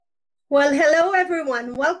Well, hello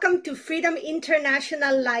everyone. Welcome to Freedom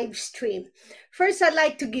International live stream. First, I'd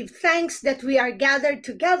like to give thanks that we are gathered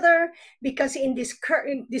together because in this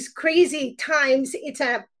crazy times, it's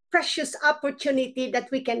a precious opportunity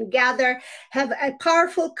that we can gather, have a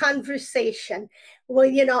powerful conversation,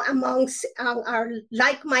 amongst our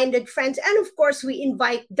like-minded friends. And of course, we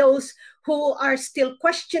invite those who are still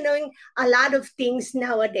questioning a lot of things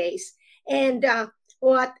nowadays. And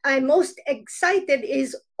what I'm most excited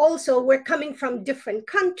is also we're coming from different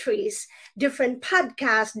countries, different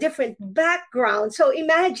podcasts, different backgrounds. So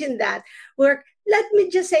imagine that. Let me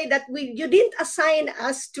just say that you didn't assign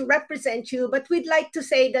us to represent you, but we'd like to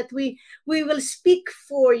say that we will speak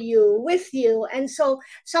for you, with you. And so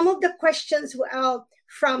some of the questions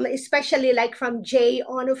from, especially like from Jay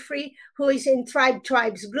Onofre, who is in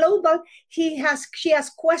Tribes Global, she has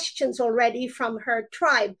questions already from her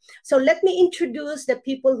tribe. So let me introduce the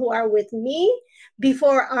people who are with me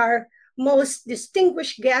before our most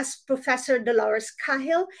distinguished guest, Professor Dolores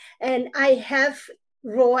Cahill. And I have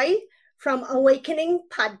Roy from Awakening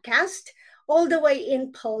Podcast, all the way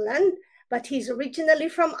in Poland, but he's originally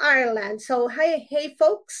from Ireland. So hey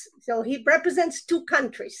folks. So he represents two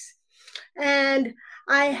countries. And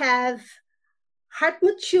I have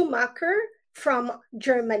Hartmut Schumacher from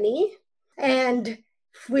Germany, and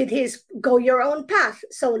with his Go Your Own Path.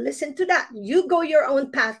 So listen to that. You go your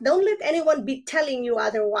own path. Don't let anyone be telling you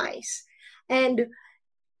otherwise. And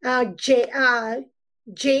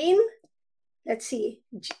Jane, let's see,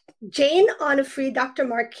 Jane Onofre, Dr.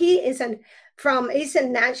 Marquis she's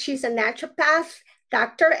a naturopath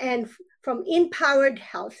doctor and from Empowered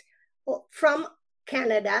Health from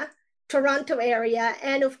Canada, Toronto area.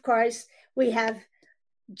 And of course, we have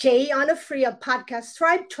Jay Onofre of podcast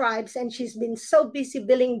Tribes, and she's been so busy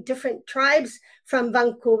building different tribes from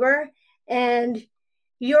Vancouver. And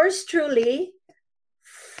yours truly,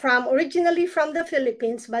 originally from the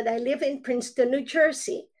Philippines, but I live in Princeton, New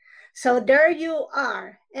Jersey. So there you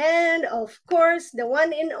are. And of course, the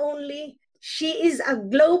one and only, she is a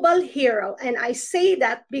global hero. And I say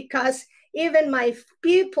that because even my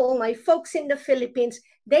folks in the Philippines,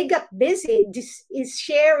 they got busy. This is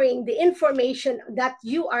sharing the information that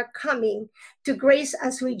you are coming to grace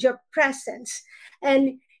us with your presence.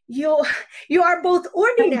 And you are both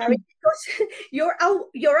ordinary because you're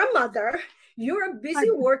a mother, you're a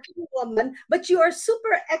busy working woman, but you are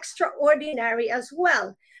super extraordinary as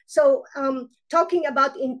well. So talking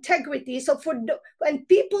about integrity, so when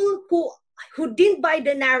people who didn't buy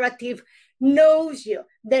the narrative knows you,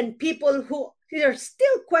 then people who are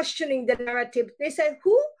still questioning the narrative, they say,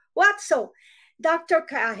 who? What? So Dr.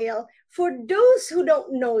 Cahill, for those who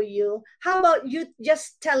don't know you, how about you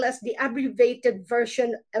just tell us the abbreviated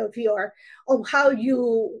version of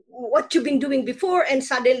what you've been doing before, and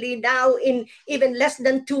suddenly now in even less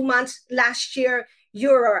than 2 months last year,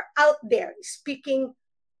 you're out there speaking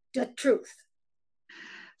the truth.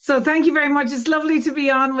 So thank you very much. It's lovely to be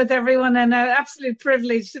on with everyone and an absolute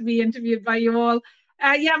privilege to be interviewed by you all.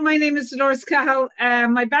 My name is Dolores Cahill.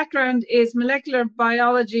 My background is molecular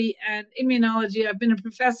biology and immunology. I've been a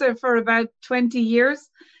professor for about 20 years.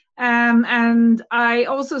 And I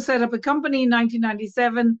also set up a company in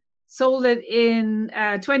 1997, sold it in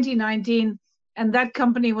 2019. And that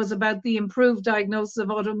company was about the improved diagnosis of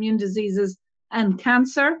autoimmune diseases and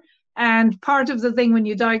cancer. And part of the thing when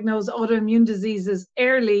you diagnose autoimmune diseases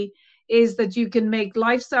early is that you can make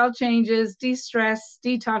lifestyle changes, de-stress,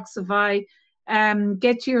 detoxify,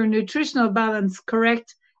 get your nutritional balance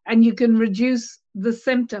correct, and you can reduce the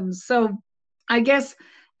symptoms. So I guess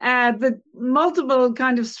the multiple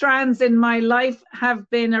kind of strands in my life have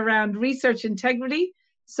been around research integrity.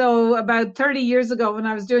 So about 30 years ago, when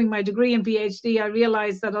I was doing my degree and PhD, I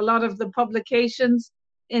realized that a lot of the publications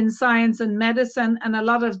in science and medicine and a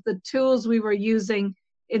lot of the tools we were using,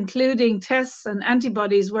 including tests and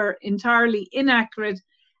antibodies, were entirely inaccurate.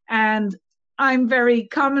 And I'm very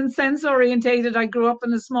common sense orientated. I grew up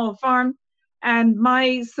in a small farm, and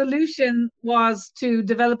my solution was to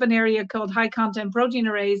develop an area called high content protein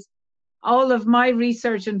arrays. All of my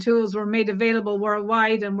research and tools were made available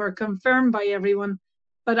worldwide and were confirmed by everyone.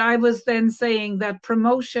 But I was then saying that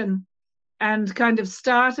promotion and kind of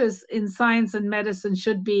status in science and medicine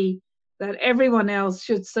should be that everyone else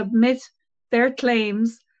should submit their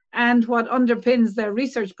claims and what underpins their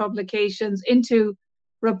research publications into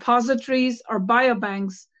repositories or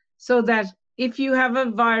biobanks, so that if you have a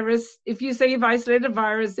virus, if you say you've isolated a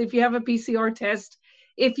virus, if you have a PCR test,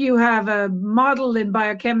 if you have a model in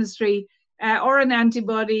biochemistry or an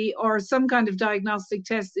antibody or some kind of diagnostic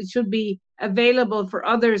test, it should be available for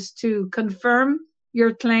others to confirm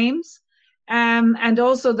your claims. And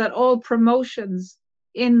also that all promotions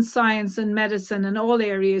in science and medicine and all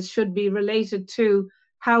areas should be related to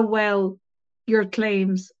how well your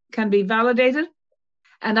claims can be validated.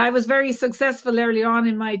 And I was very successful early on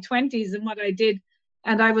in my 20s in what I did.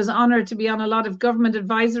 And I was honored to be on a lot of government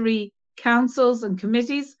advisory councils and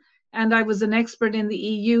committees. And I was an expert in the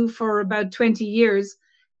EU for about 20 years.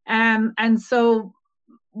 And so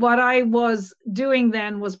what I was doing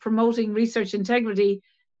then was promoting research integrity.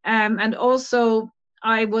 And also,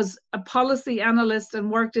 I was a policy analyst and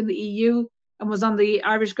worked in the EU and was on the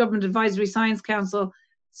Irish Government Advisory Science Council.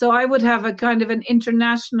 So I would have a kind of an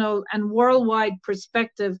international and worldwide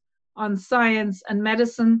perspective on science and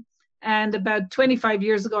medicine. And about 25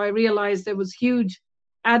 years ago, I realized there was huge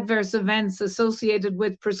adverse events associated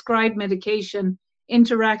with prescribed medication,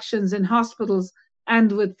 interactions in hospitals,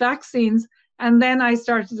 and with vaccines. And then I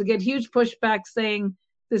started to get huge pushback saying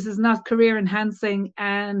this is not career enhancing,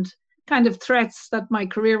 and kind of threats that my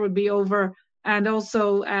career would be over, and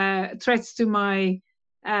also threats to my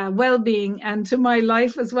well-being and to my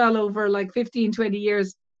life as well over like 15, 20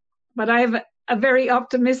 years. But I have a very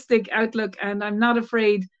optimistic outlook, and I'm not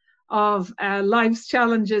afraid of life's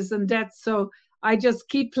challenges and deaths. So I just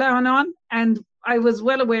keep plowing on. And I was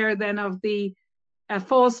well aware then of the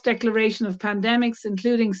false declaration of pandemics,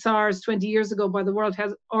 including SARS 20 years ago by the World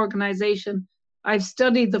Health Organization. I've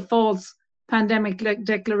studied the false pandemic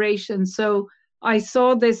declaration. So I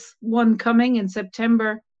saw this one coming in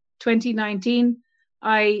September 2019.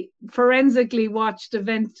 I forensically watched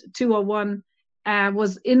Event 201,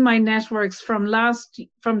 was in my networks from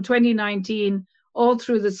 2019 all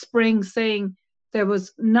through the spring, saying there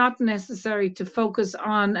was not necessary to focus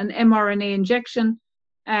on an mRNA injection,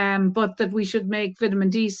 but that we should make vitamin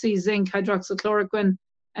D, C, zinc, hydroxychloroquine,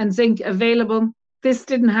 and zinc available. This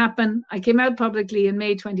didn't happen. I came out publicly in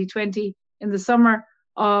May 2020. In the summer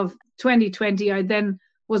of 2020, I then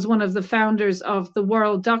was one of the founders of the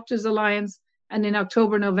World Doctors Alliance, and in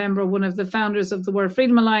October, November, one of the founders of the World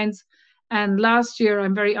Freedom Alliance. And last year,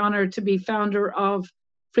 I'm very honored to be founder of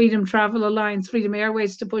Freedom Travel Alliance, Freedom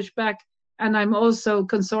Airways to push back. And I'm also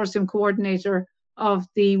consortium coordinator of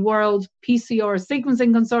the World PCR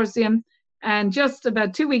Sequencing Consortium. And just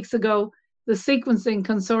about 2 weeks ago, the Sequencing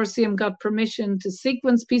Consortium got permission to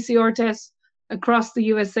sequence PCR tests across the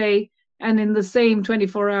USA. And in the same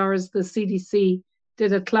 24 hours, the CDC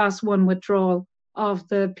did a class 1 withdrawal of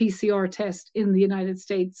the PCR test in the United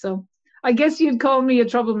States. So I guess you'd call me a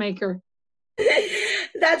troublemaker.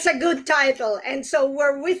 That's a good title. And so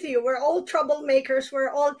we're with you. We're all troublemakers.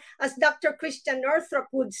 We're all, as Dr. Christiane Northrup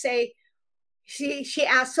would say, she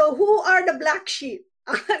asked, so who are the black sheep?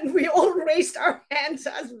 And we all raised our hands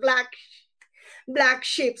as black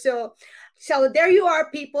sheep. So there you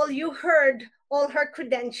are, people. You heard all her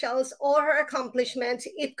credentials, all her accomplishments.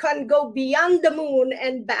 It can go beyond the moon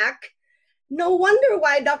and back. No wonder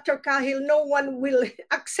why, Dr. Cahill, no one will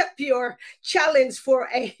accept your challenge for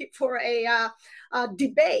a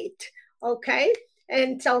debate. Okay,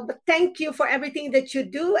 and so, but thank you for everything that you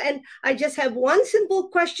do. And I just have one simple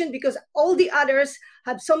question, because all the others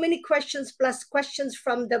have so many questions, plus questions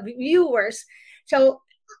from the viewers. So,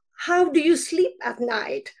 how do you sleep at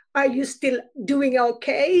night? Are you still doing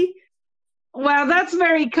okay? Well, that's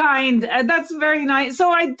very kind. That's very nice.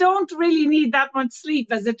 So I don't really need that much sleep,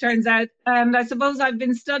 as it turns out. And I suppose I've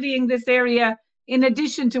been studying this area in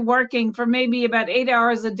addition to working for maybe about 8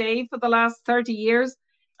 hours a day for the last 30 years.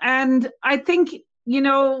 And I think,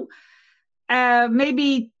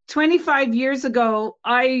 maybe 25 years ago,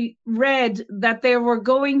 I read that they were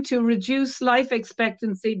going to reduce life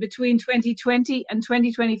expectancy between 2020 and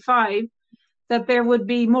 2025, that there would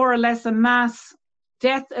be more or less a mass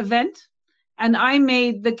death event. And I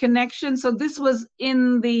made the connection. So this was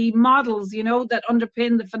in the models, that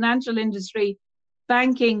underpin the financial industry,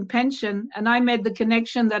 banking, pension. And I made the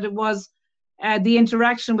connection that it was the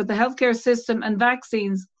interaction with the healthcare system and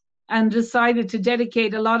vaccines, and decided to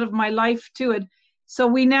dedicate a lot of my life to it. So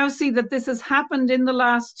we now see that this has happened in the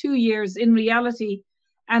last 2 years in reality.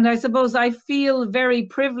 And I suppose I feel very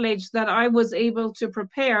privileged that I was able to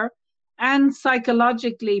prepare and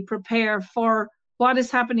psychologically prepare for what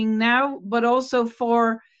is happening now, but also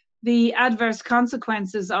for the adverse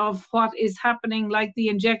consequences of what is happening, like the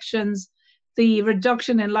injections, the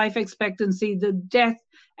reduction in life expectancy, the death.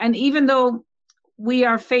 And even though we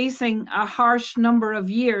are facing a harsh number of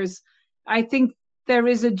years, I think there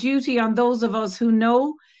is a duty on those of us who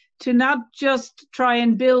know to not just try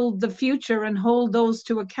and build the future and hold those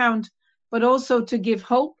to account, but also to give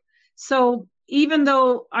hope. So even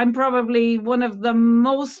though I'm probably one of the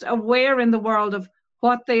most aware in the world of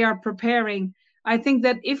what they are preparing, I think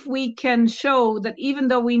that if we can show that even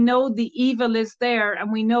though we know the evil is there and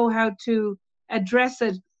we know how to address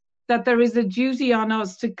it, that there is a duty on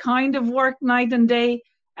us to kind of work night and day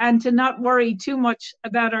and to not worry too much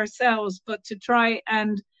about ourselves, but to try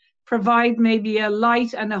and provide maybe a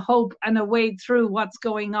light and a hope and a way through what's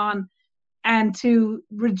going on, and to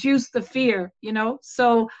reduce the fear, you know.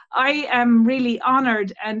 So I am really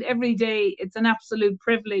honored, and every day it's an absolute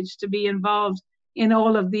privilege to be involved in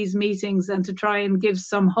all of these meetings and to try and give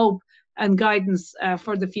some hope and guidance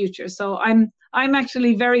for the future. So I'm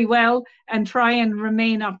actually very well, and try and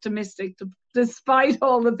remain optimistic despite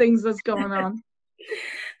all the things that's going on.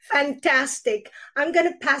 Fantastic. I'm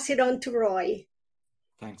going to pass it on to Roy.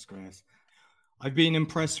 Thanks, Grace. I've been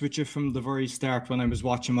impressed with you from the very start. When I was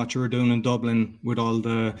watching what you were doing in Dublin with all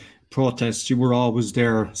the protests, you were always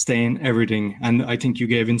there, staying everything. And I think you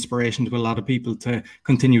gave inspiration to a lot of people to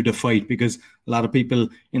continue to fight, because a lot of people,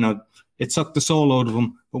 you know, it sucked the soul out of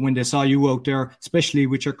them. But when they saw you out there, especially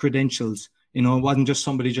with your credentials, you know, it wasn't just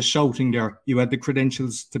somebody just shouting there. You had the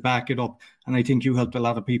credentials to back it up. And I think you helped a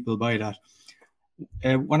lot of people by that.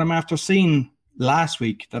 What I'm after seeing last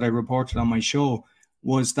week that I reported on my show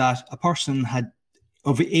was that a person had,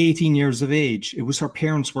 of 18 years of age, it was her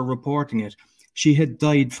parents were reporting it. She had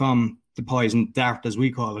died from the poison dart, as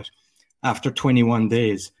we call it, after 21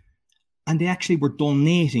 days. And they actually were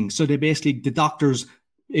donating. So they basically, the doctors,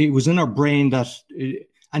 it was in her brain that,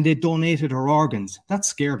 and they donated her organs. That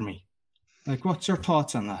scared me. Like, what's your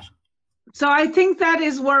thoughts on that? So I think that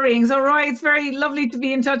is worrying. So Roy, it's very lovely to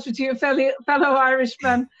be in touch with you, fellow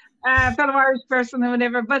Irishman, fellow Irish person or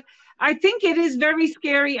whatever. But I think it is very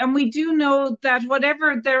scary. And we do know that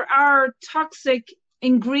whatever, there are toxic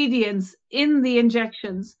ingredients in the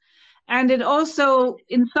injections. And it also,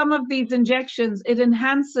 in some of these injections, it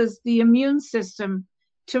enhances the immune system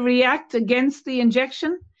to react against the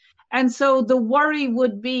injection. And so the worry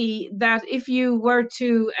would be that if you were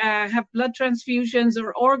to have blood transfusions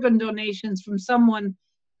or organ donations from someone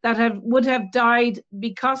that would have died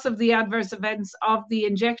because of the adverse events of the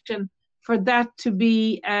injection, for that to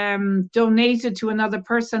be donated to another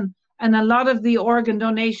person. And a lot of the organ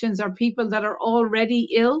donations are people that are already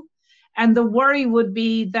ill. And the worry would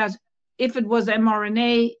be that if it was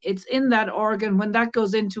mRNA, it's in that organ, when that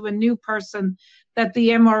goes into a new person, that the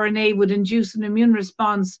mRNA would induce an immune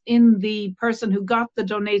response in the person who got the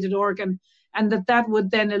donated organ, and that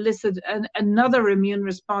would then elicit another immune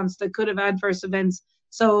response that could have adverse events.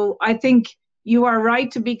 So I think you are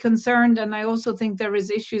right to be concerned, and I also think there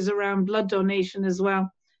is issues around blood donation as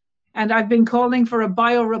well. And I've been calling for a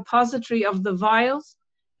biorepository of the vials,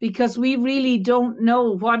 because we really don't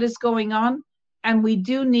know what is going on, and we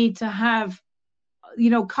do need to have, you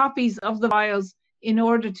know, copies of the vials in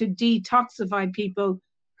order to detoxify people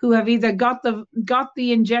who have either got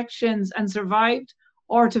the injections and survived,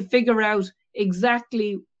 or to figure out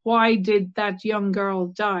exactly why did that young girl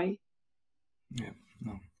die. Yeah,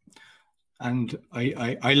 no. And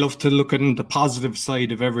I love to look at the positive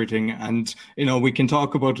side of everything. And, you know, we can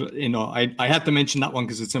talk about, you know, I had to mention that one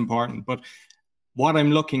because it's important. But what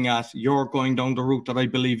I'm looking at, you're going down the route that I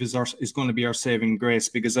believe is going to be our saving grace,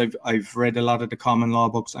 because I've read a lot of the common law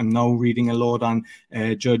books. I'm now reading a lot on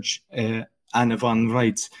Judge Anna von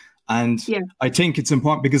Reitz. And yeah, I think it's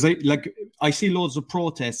important because I see loads of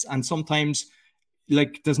protests, and sometimes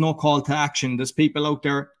like there's no call to action. There's people out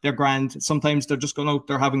there, they're grand. Sometimes they're just going out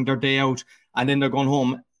there having their day out, and then they're going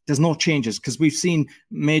home. There's no changes, because we've seen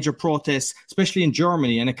major protests, especially in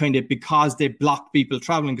Germany, and it kind of because they blocked people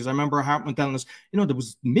traveling. Because I remember Hartmann telling us, you know, there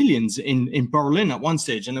was millions in Berlin at one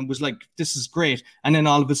stage, and it was like, this is great. And then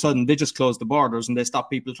all of a sudden they just closed the borders and they stopped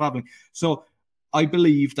people traveling. So I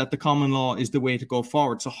believe that the common law is the way to go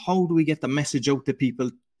forward. So how do we get the message out to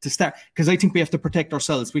people to start? Because I think we have to protect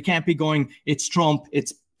ourselves. We can't be going, it's Trump,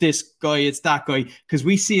 it's this guy, it's that guy, because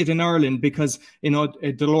we see it in Ireland. Because, you know,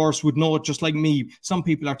 Dolores would know it just like me. Some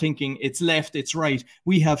people are thinking it's left, it's right.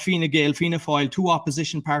 We have Fine Gael, Fianna Fáil, two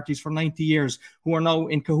opposition parties for 90 years who are now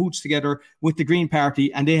in cahoots together with the Green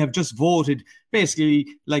Party, and they have just voted basically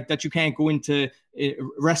like that you can't go into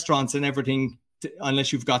restaurants and everything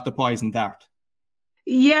unless you've got the poison dart.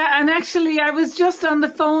 Yeah, and actually I was just on the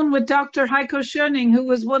phone with Dr. Heiko Schöning, who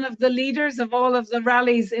was one of the leaders of all of the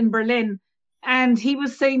rallies in Berlin. And he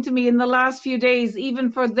was saying to me in the last few days,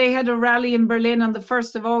 they had a rally in Berlin on the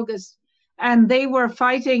 1st of August, and they were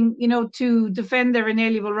fighting, you know, to defend their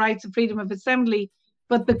inalienable rights of freedom of assembly,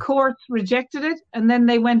 but the courts rejected it. And then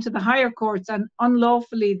they went to the higher courts, and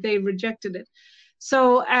unlawfully they rejected it.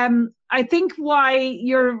 So I think why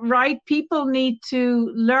you're right, people need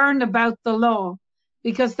to learn about the law,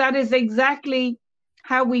 because that is exactly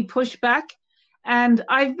how we push back. And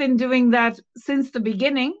I've been doing that since the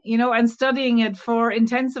beginning, you know, and studying it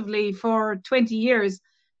intensively for 20 years.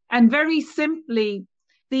 And very simply,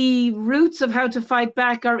 the roots of how to fight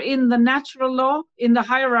back are in the natural law. In the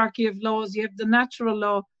hierarchy of laws, you have the natural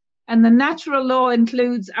law, and the natural law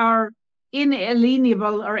includes our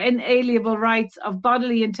inalienable or inalienable rights of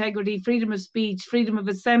bodily integrity, freedom of speech, freedom of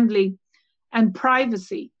assembly, and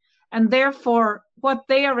privacy. And therefore, what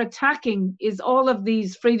they are attacking is all of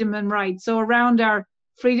these freedom and rights. So around our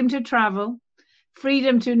freedom to travel,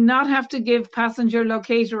 freedom to not have to give passenger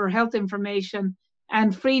locator or health information,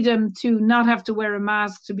 and freedom to not have to wear a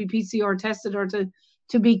mask, to be PCR tested, or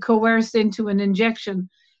to be coerced into an injection.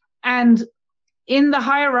 And in the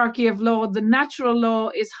hierarchy of law, the natural law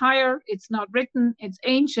is higher, it's not written, it's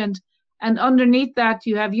ancient, and underneath that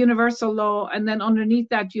you have universal law, and then underneath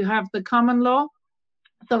that you have the common law.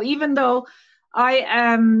 So even though I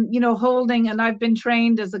am, holding, and I've been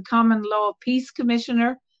trained as a common law peace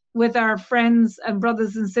commissioner with our friends and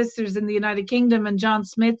brothers and sisters in the United Kingdom and John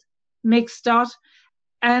Smith, mixed dot,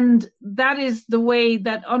 and that is the way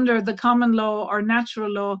that under the common law or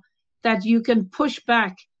natural law that you can push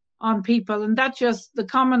back on people. And that just, the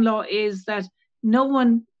common law is that no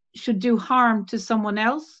one should do harm to someone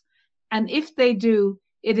else. And if they do,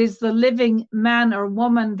 it is the living man or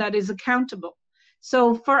woman that is accountable.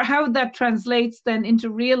 So for how that translates then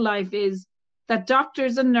into real life is that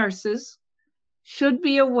doctors and nurses should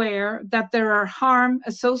be aware that there are harm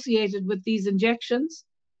associated with these injections.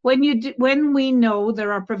 When we know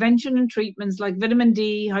there are prevention and treatments like vitamin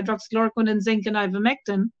D, hydroxychloroquine and zinc and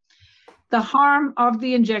ivermectin, the harm of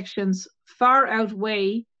the injections far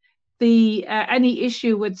outweigh the any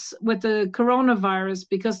issue with the coronavirus,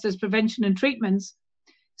 because there's prevention and treatments.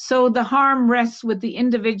 So the harm rests with the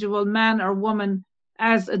individual man or woman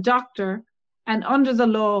as a doctor, and under the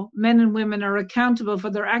law, men and women are accountable for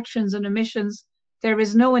their actions and omissions. There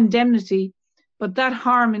is no indemnity, but that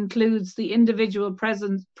harm includes the individual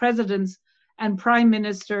presidents and prime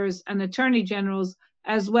ministers and attorney generals,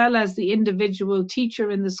 as well as the individual teacher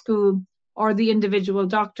in the school or the individual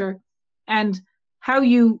doctor. And how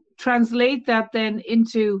you translate that then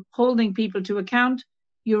into holding people to account,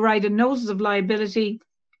 you write a notice of liability,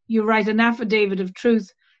 you write an affidavit of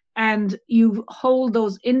truth, and you hold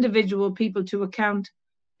those individual people to account.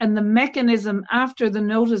 And the mechanism after the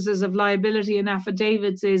notices of liability and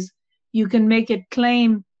affidavits is you can make a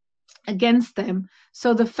claim against them.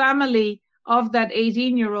 So the family of that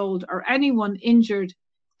 18-year-old or anyone injured,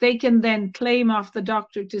 they can then claim off the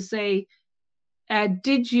doctor to say,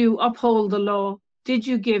 did you uphold the law? Did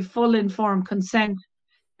you give full informed consent?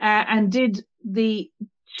 And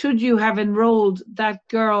should you have enrolled that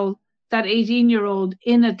girl, that 18-year-old,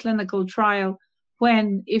 in a clinical trial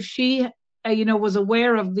when, if she was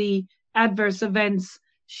aware of the adverse events,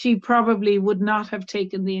 she probably would not have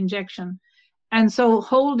taken the injection. And so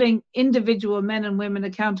holding individual men and women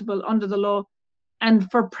accountable under the law, and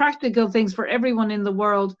for practical things for everyone in the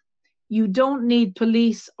world, you don't need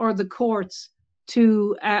police or the courts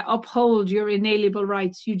to uphold your inalienable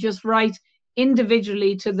rights. You just write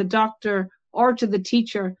individually to the doctor or to the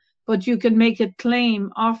teacher, but you can make a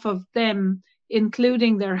claim off of them,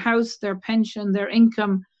 including their house, their pension, their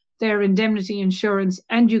income, their indemnity insurance,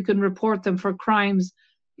 and you can report them for crimes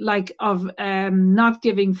like of not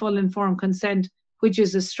giving full informed consent, which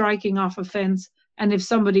is a striking off offence, and if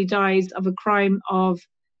somebody dies of a crime of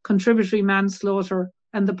contributory manslaughter,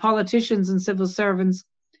 and the politicians and civil servants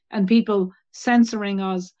and people censoring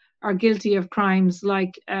us are guilty of crimes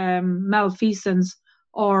like malfeasance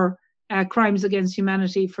or crimes against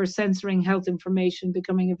humanity for censoring health information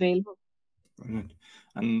becoming available. Brilliant.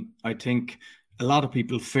 And I think a lot of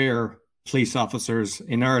people fear police officers.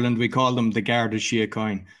 In Ireland, we call them the Garda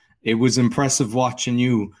Síochána. It was impressive watching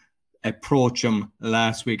you approach them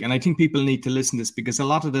last week. And I think people need to listen to this, because a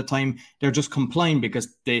lot of the time they're just complying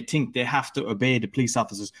because they think they have to obey the police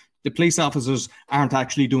officers. The police officers aren't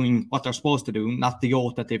actually doing what they're supposed to do, not the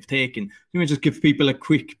oath that they've taken. Let me just give people a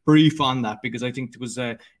quick brief on that, because I think it was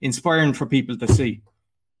inspiring for people to see.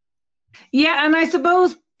 Yeah, and I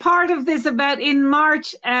suppose part of this about in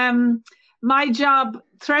March, my job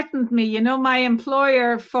threatened me, my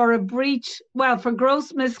employer, for a breach, for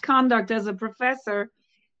gross misconduct as a professor.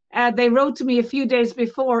 They wrote to me a few days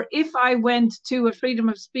before if I went to a freedom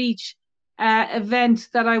of speech event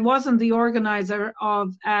that I wasn't the organizer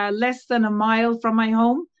of, less than a mile from my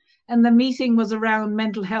home, and the meeting was around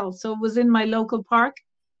mental health. So it was in my local park,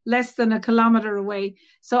 less than a kilometer away.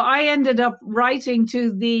 So I ended up writing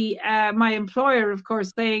to my employer, of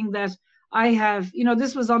course, saying that I have,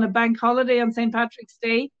 this was on a bank holiday on St. Patrick's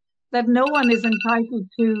Day, that no one is entitled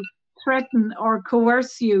to threaten or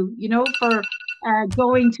coerce you, for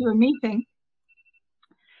going to a meeting.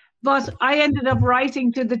 But I ended up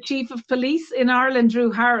writing to the Chief of Police in Ireland,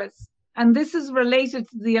 Drew Harris, and this is related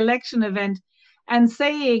to the election event, and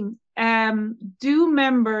saying, do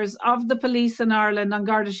members of the police in Ireland on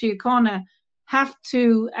Garda Síochána have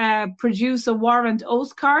to produce a warrant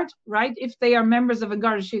oath card, right, if they are members of a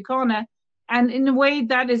Garda Síochána? And in a way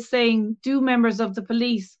that is saying, do members of the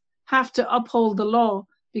police have to uphold the law,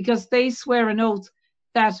 because they swear an oath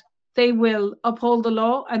that they will uphold the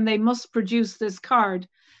law and they must produce this card.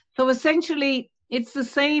 So essentially, it's the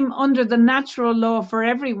same under the natural law for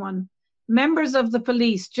everyone. Members of the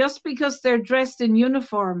police, just because they're dressed in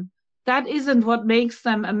uniform, that isn't what makes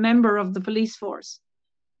them a member of the police force.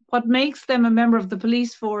 What makes them a member of the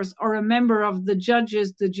police force or a member of the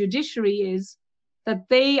judges, the judiciary, is that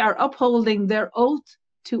they are upholding their oath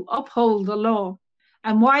to uphold the law.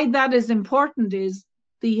 And why that is important is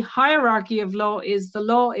the hierarchy of law is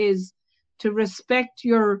to respect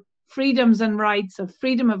your freedoms and rights of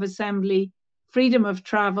freedom of assembly, freedom of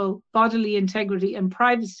travel, bodily integrity, and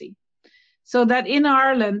privacy. So that in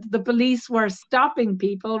Ireland, the police were stopping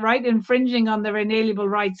people, right, infringing on their inalienable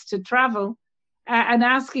rights to travel, and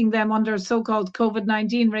asking them under so-called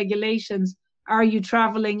COVID-19 regulations, are you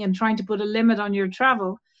traveling, and trying to put a limit on your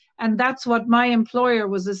travel. And that's what my employer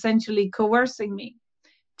was essentially coercing me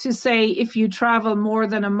to say, if you travel more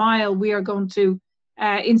than a mile, we are going to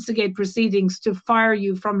instigate proceedings to fire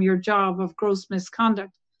you from your job of gross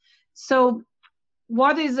misconduct. So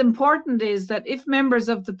what is important is that if members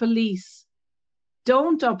of the police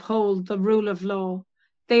don't uphold the rule of law,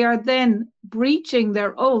 they are then breaching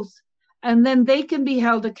their oath, and then they can be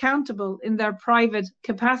held accountable in their private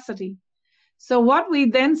capacity. So what we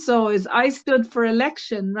then saw is I stood for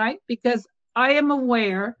election, right? Because I am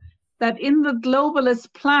aware that in the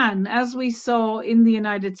globalist plan, as we saw in the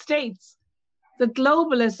United States, the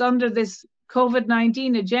globalists under this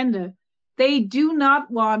COVID-19 agenda, they do not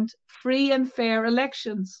want free and fair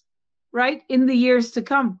elections, right? In the years to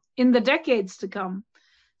come, in the decades to come.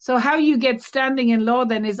 So how you get standing in law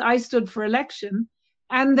then is I stood for election,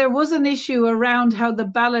 and there was an issue around how the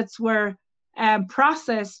ballots were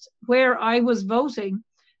processed where I was voting.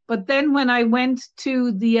 But then when I went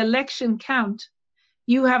to the election count,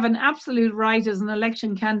 you have an absolute right as an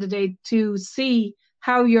election candidate to see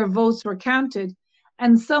how your votes were counted.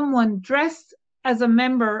 And someone dressed as a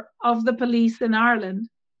member of the police in Ireland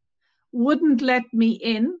wouldn't let me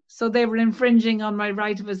in. So they were infringing on my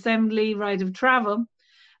right of assembly, right of travel.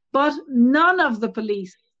 But none of the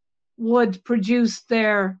police would produce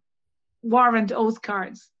their warrant oath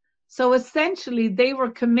cards. So essentially, they were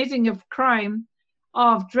committing a crime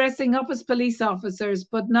of dressing up as police officers,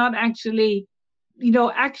 but not actually,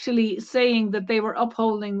 actually saying that they were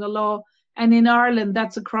upholding the law. And in Ireland,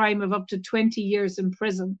 that's a crime of up to 20 years in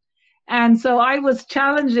prison. And so I was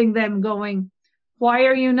challenging them, going, why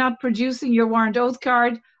are you not producing your warrant oath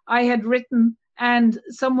card? I had written, and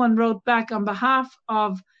someone wrote back on behalf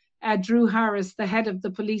of Drew Harris, the head of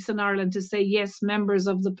the police in Ireland, to say, yes, members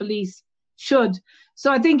of the police should.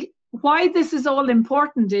 So I think why this is all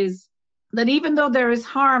important is that even though there is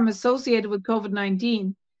harm associated with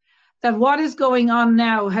COVID-19, that what is going on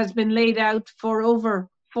now has been laid out for over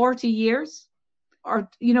 40 years, or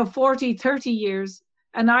 40, 30 years.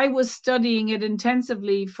 And I was studying it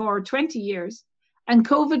intensively for 20 years. And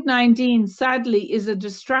COVID-19, sadly, is a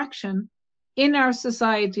distraction in our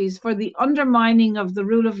societies for the undermining of the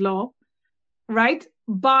rule of law, right,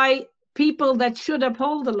 by people that should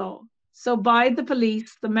uphold the law. So by the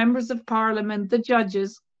police, the members of parliament, the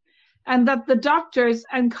judges, and that the doctors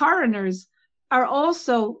and coroners are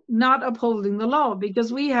also not upholding the law,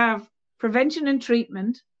 because we have prevention and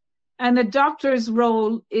treatment, and a doctor's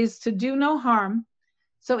role is to do no harm.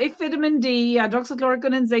 So if vitamin D,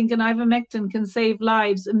 hydroxychloroquine and zinc and ivermectin can save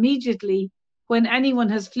lives immediately when anyone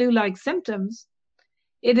has flu-like symptoms,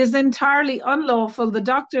 it is entirely unlawful. The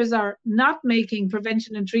doctors are not making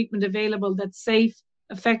prevention and treatment available that's safe,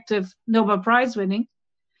 effective, Nobel Prize winning.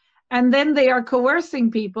 And then they are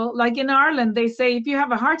coercing people. Like in Ireland, they say if you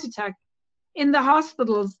have a heart attack, in the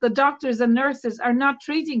hospitals, the doctors and nurses are not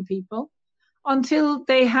treating people until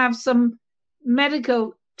they have some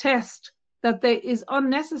medical test that is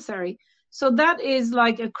unnecessary. So that is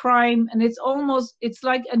like a crime, and it's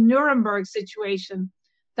like a Nuremberg situation,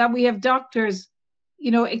 that we have doctors,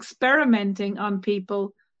 experimenting on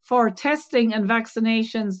people for testing and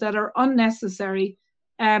vaccinations that are unnecessary,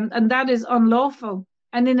 and that is unlawful.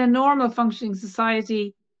 And in a normal functioning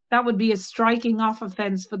society, that would be a striking off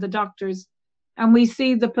offense for the doctors. And we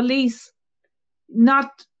see the police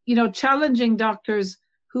not, challenging doctors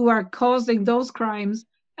who are causing those crimes,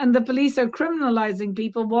 and the police are criminalizing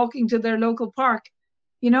people walking to their local park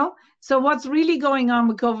you know? So what's really going on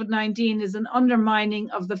with COVID-19 is an undermining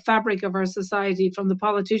of the fabric of our society, from the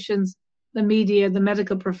politicians, the media, the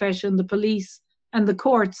medical profession, the police, and the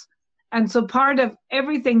courts. And so part of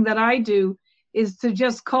everything that I do is to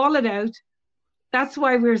just call it out. That's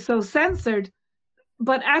why we're so censored.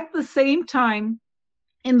 But at the same time,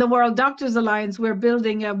 in the World Doctors Alliance, we're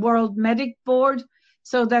building a World Medic Board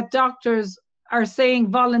so that doctors are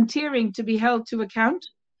saying volunteering to be held to account,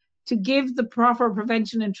 to give the proper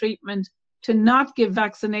prevention and treatment, to not give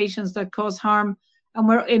vaccinations that cause harm. And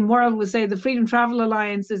we're in World, we say the Freedom Travel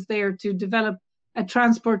Alliance is there to develop a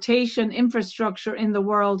transportation infrastructure in the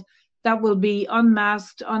world that will be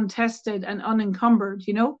unmasked, untested, and unencumbered,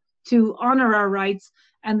 you know, to honor our rights.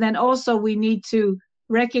 And then also we need to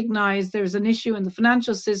recognize there's an issue in the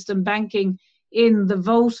financial system, banking, in the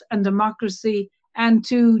vote and democracy, and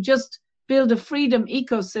to just build a freedom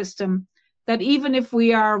ecosystem that even if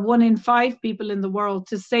we are 1 in 5 people in the world,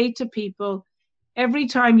 to say to people, every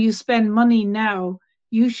time you spend money now,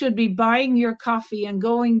 you should be buying your coffee and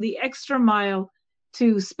going the extra mile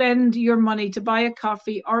to spend your money to buy a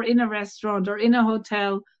coffee, or in a restaurant, or in a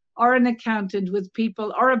hotel, or an accountant with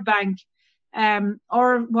people, or a bank,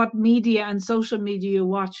 or what media and social media you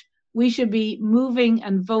watch. We should be moving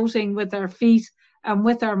and voting with our feet and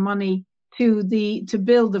with our money to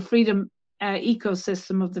build the freedom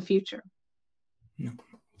ecosystem of the future. Yeah,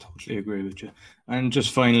 totally agree with you. And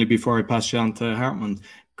just finally, before I pass you on to Hartmut,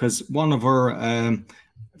 because one of our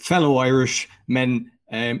fellow Irish men,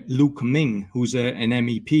 Luke Ming, who's an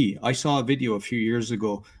MEP, I saw a video a few years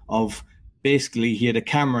ago of basically he had a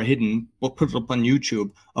camera hidden, but put it up on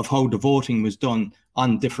YouTube, of how the voting was done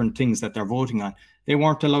on different things that they're voting on. They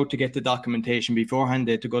weren't allowed to get the documentation beforehand.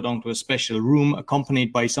 They had to go down to a special room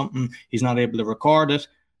accompanied by something. He's not able to record it.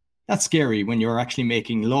 That's scary when you're actually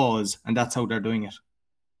making laws, and that's how they're doing it.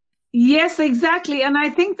 Yes, exactly. And I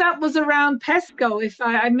think that was around PESCO, if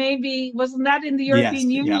I maybe, wasn't that in the European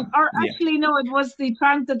Union? Yeah, or actually, no, it was the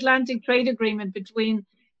Transatlantic Trade Agreement between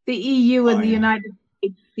the EU and the United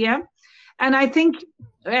States. Yeah. And I think,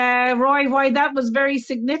 Roy, why that was very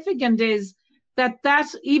significant is that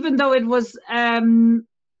even though it was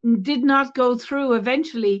did not go through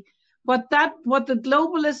eventually, what the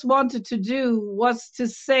globalists wanted to do was to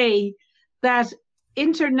say that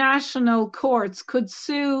international courts could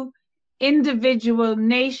sue individual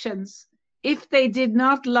nations if they did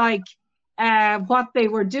not like what they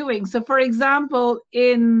were doing. So, for example,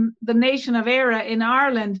 in the nation of Éire in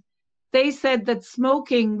Ireland, they said that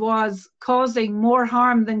smoking was causing more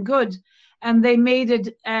harm than good, and they made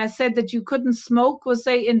it said that you couldn't smoke, was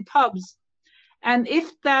say in pubs. And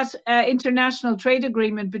if that international trade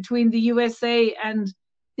agreement between the USA and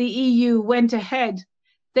the EU went ahead,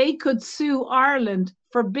 they could sue Ireland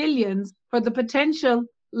for billions for the potential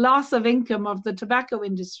loss of income of the tobacco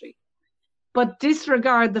industry, but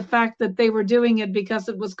disregard the fact that they were doing it because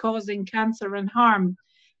it was causing cancer and harm.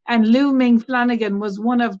 And Lou Ming Flanagan was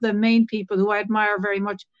one of the main people who I admire very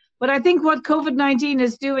much. But I think what COVID-19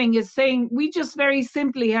 is doing is saying, we just very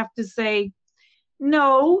simply have to say,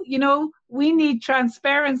 no, you know, we need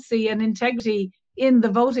transparency and integrity in the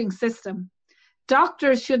voting system.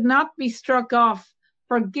 Doctors should not be struck off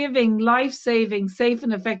for giving life-saving, safe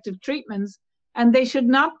and effective treatments, and they should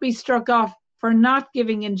not be struck off for not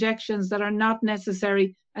giving injections that are not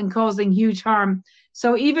necessary and causing huge harm.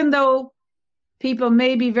 So even though people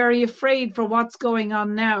may be very afraid for what's going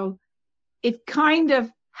on now, it kind of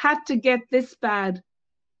had to get this bad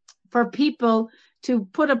for people to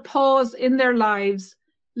put a pause in their lives,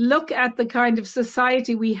 look at the kind of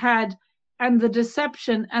society we had and the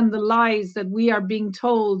deception and the lies that we are being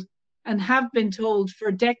told and have been told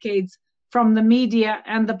for decades from the media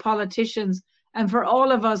and the politicians, and for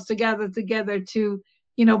all of us to gather together to,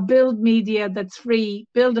 you know, build media that's free,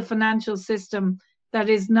 build a financial system that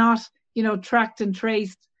is not, you know, tracked and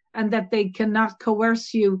traced, and that they cannot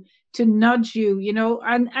coerce you to nudge you, you know.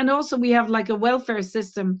 And also we have like a welfare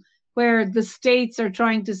system where the states are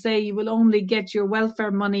trying to say you will only get your welfare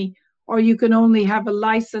money, or you can only have a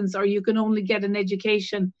license, or you can only get an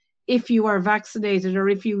education if you are vaccinated, or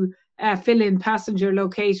if you fill in passenger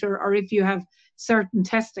locator, or if you have certain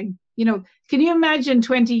testing. You know, can you imagine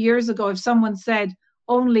 20 years ago if someone said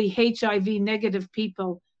only HIV negative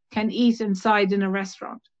people can eat inside in a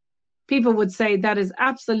restaurant? People would say that is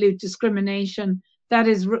absolute discrimination. That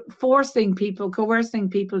is forcing people, coercing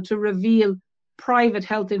people to reveal private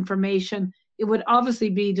health information. It would obviously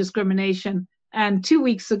be discrimination. And 2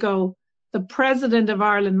 weeks ago, the President of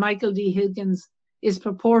Ireland, Michael D. Higgins, is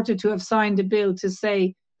purported to have signed a bill to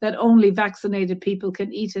say that only vaccinated people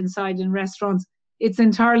can eat inside in restaurants. It's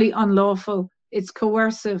entirely unlawful. It's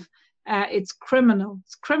coercive. it's criminal.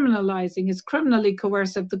 It's criminalizing. It's criminally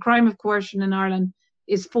coercive. The crime of coercion in Ireland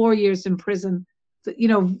is 4 years in prison. You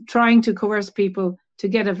know, trying to coerce people to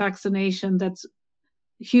get a vaccination, that's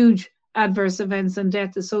huge adverse events and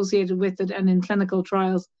death associated with it, and in clinical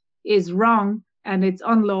trials, is wrong and it's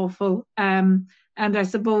unlawful. And I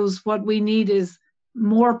suppose what we need is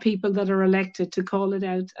more people that are elected to call it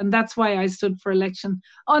out. And that's why I stood for election,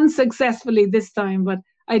 unsuccessfully this time, but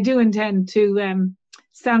I do intend to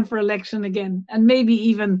stand for election again, and maybe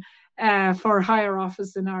even for higher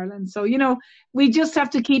office in Ireland. So, you know, we just have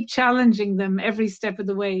to keep challenging them every step of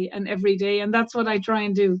the way and every day. And that's what I try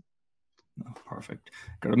and do. Oh, perfect.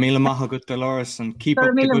 Gur míle maith agat Dolores, and keep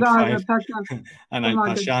up the good fight. And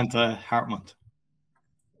I'm Shanta Hartmut.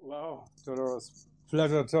 Wow, Dolores,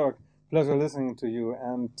 pleasure talk, pleasure listening to you.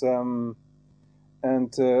 And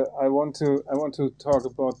I want to talk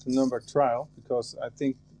about the Nuremberg trial, because I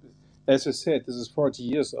think, as you said, this is 40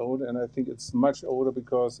 years old, and I think it's much older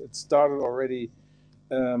because it started already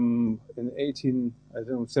in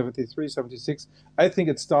 73, 76. I think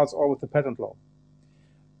it starts all with the patent law.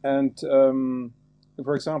 And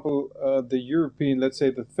for example, the European, let's say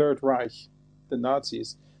the Third Reich, the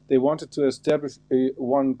Nazis, they wanted to establish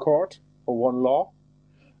one court or one law,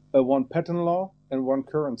 one patent law, and one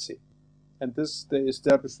currency. And this they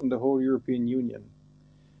established in the whole European Union.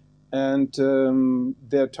 And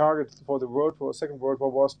their target for the Second World War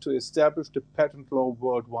was to establish the patent law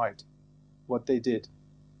worldwide, what they did.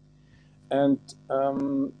 And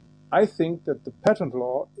I think that the patent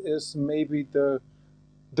law is maybe the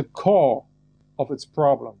core of its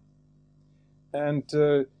problem. And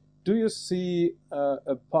do you see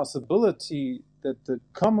a possibility that the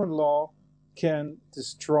common law can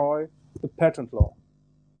destroy the patent law?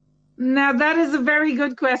 Now, that is a very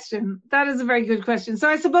good question. That is a very good question. So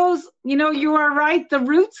I suppose, you know, you are right. The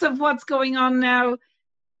roots of what's going on now,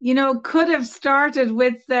 you know, could have started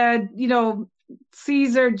with, you know,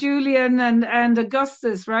 Caesar, Julian, and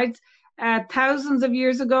Augustus, right? Thousands of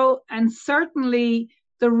years ago. And certainly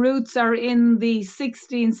the roots are in the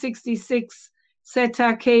 1666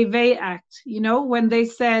 Seta-Keve Act, you know, when they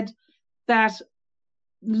said that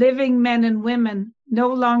living men and women no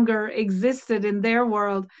longer existed in their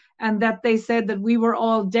world, and that they said that we were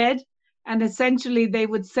all dead. And essentially they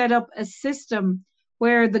would set up a system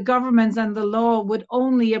where the governments and the law would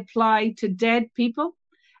only apply to dead people.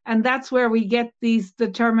 And that's where we get the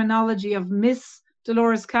terminology of Miss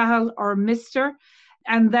Dolores Cahill or Mr.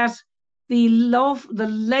 And that the law, the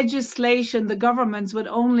legislation, the governments would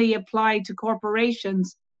only apply to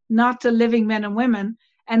corporations, not to living men and women.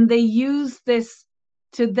 And they use this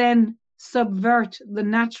to then subvert the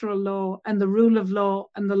natural law and the rule of law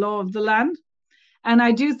and the law of the land. And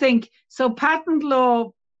I do think, so patent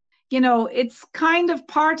law, you know, it's kind of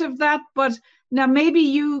part of that, but now maybe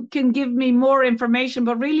you can give me more information,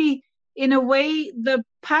 but really, in a way, the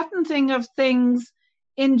patenting of things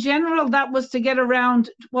in general, that was to get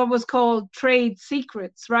around what was called trade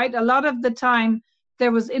secrets, right? A lot of the time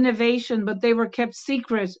there was innovation, but they were kept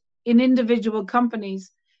secret in individual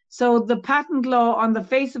companies. So the patent law on the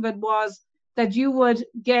face of it was that you would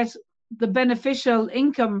get the beneficial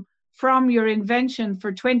income from your invention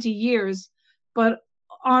for 20 years, but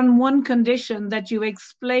on one condition, that you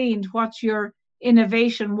explained what your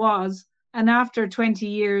innovation was. And after 20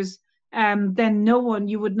 years, then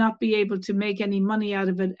you would not be able to make any money out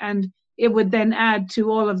of it. And it would then add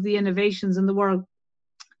to all of the innovations in the world.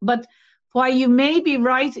 But why you may be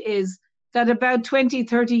right is that about 20,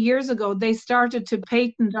 30 years ago, they started to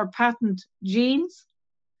patent or patent genes,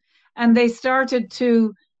 and they started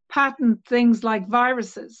to patent things like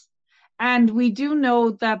viruses. And we do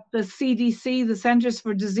know that the CDC, the Centers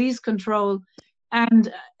for Disease Control,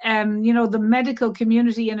 and you know, the medical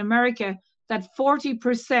community in America, that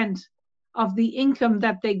 40% of the income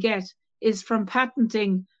that they get is from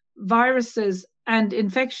patenting viruses and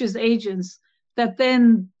infectious agents, that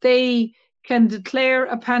then they can declare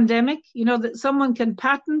a pandemic, you know, that someone can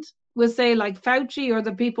patent with, say, like Fauci or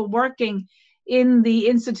the people working in the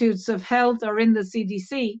Institutes of Health or in the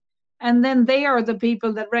CDC. And then they are the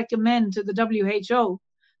people that recommend to the WHO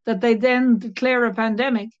that they then declare a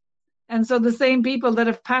pandemic. And so the same people that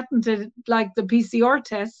have patented like the PCR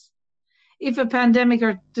tests, if a pandemic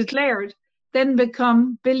are declared, then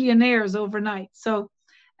become billionaires overnight. So,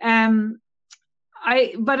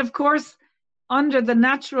 but of course, under the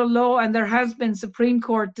natural law, and there has been Supreme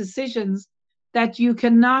Court decisions that you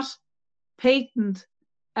cannot patent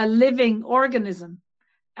a living organism.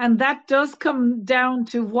 And that does come down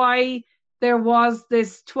to why there was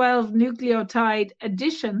this 12 nucleotide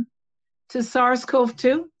addition to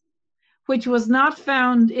SARS-CoV-2, which was not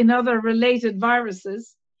found in other related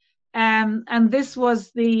viruses. And this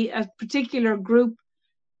was a particular group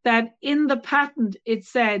that in the patent, it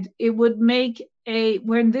said it would make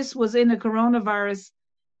when this was in a coronavirus,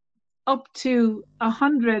 up to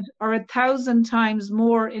 100 or 1,000 times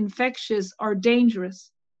more infectious or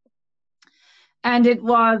dangerous. And it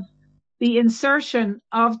was the insertion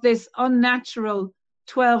of this unnatural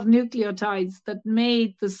 12 nucleotides that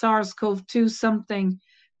made the SARS-CoV-2 something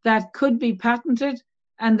that could be patented,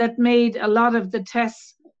 and that made a lot of the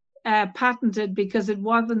tests patented, because it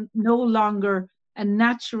wasn't no longer a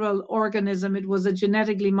natural organism, it was a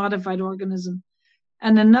genetically modified organism.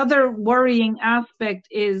 And another worrying aspect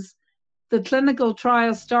is the clinical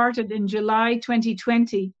trial started in July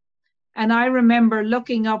 2020, and I remember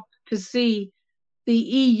looking up to see the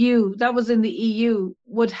EU, that was in the EU,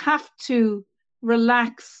 would have to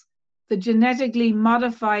relax the genetically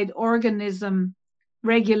modified organism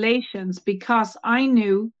regulations, because I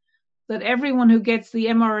knew that everyone who gets the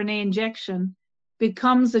mRNA injection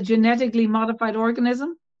becomes a genetically modified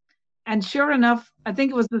organism. And sure enough, I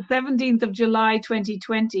think it was the 17th of July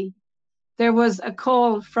 2020, there was a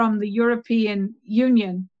call from the European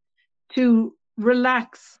Union to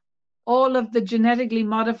relax all of the genetically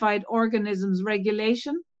modified organisms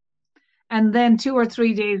regulation. And then 2 or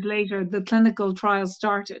 3 days later, the clinical trial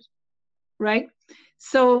started, right?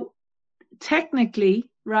 So technically,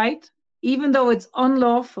 right, even though it's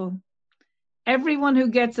unlawful, everyone who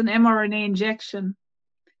gets an mRNA injection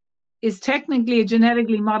is technically a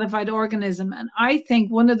genetically modified organism. And I think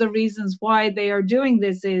one of the reasons why they are doing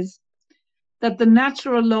this is that the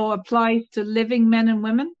natural law applies to living men and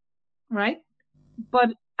women, right?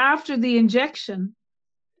 But after the injection,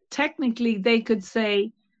 technically they could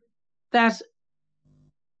say that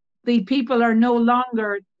the people are no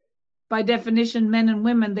longer, by definition, men and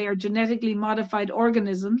women, they are genetically modified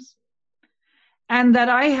organisms. And that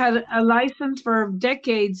I had a license for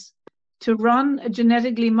decades to run a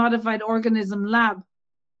genetically modified organism lab.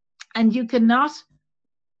 And you cannot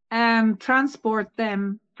transport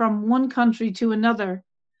them from one country to another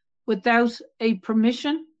without a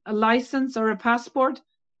permission, a license, or a passport.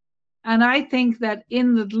 And I think that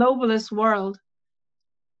in the globalist world,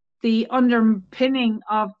 the underpinning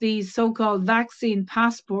of these so-called vaccine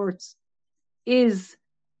passports is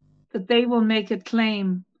that they will make a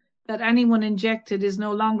claim that anyone injected is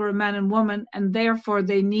no longer a man and woman, and therefore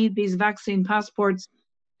they need these vaccine passports.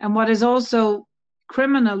 And what is also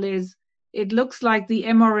criminal is it looks like the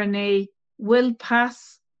mRNA will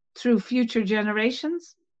pass through future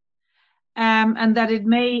generations, and that it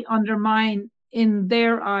may undermine in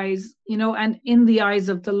their eyes, and in the eyes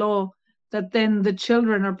of the law, that then the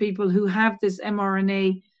children or people who have this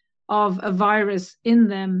mRNA of a virus in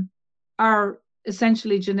them are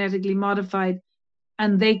essentially genetically modified.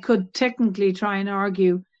 And they could technically try and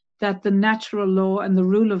argue that the natural law and the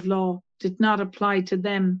rule of law did not apply to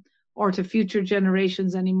them or to future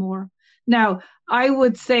generations anymore. Now, I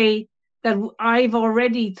would say that I've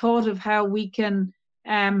already thought of how we can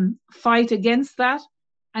fight against that.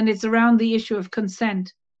 And it's around the issue of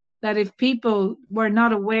consent, that if people were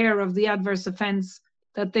not aware of the adverse effects,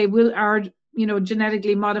 that they are,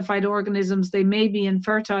 genetically modified organisms, they may be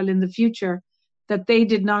infertile in the future, that they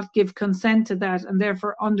did not give consent to that, and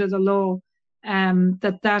therefore under the law,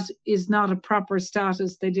 that is not a proper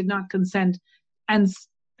status. They did not consent. And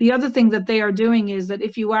the other thing that they are doing is that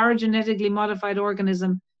if you are a genetically modified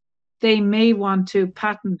organism, they may want to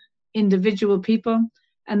patent individual people,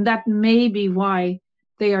 and that may be why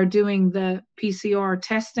they are doing the PCR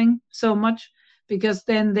testing so much, because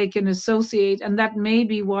then they can associate, and that may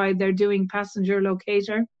be why they're doing passenger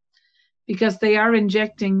locator, because they are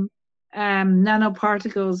injecting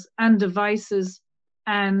nanoparticles and devices,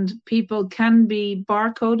 and people can be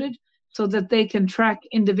barcoded so that they can track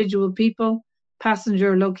individual people,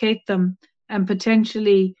 passenger locate them, and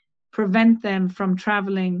potentially prevent them from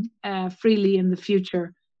traveling freely in the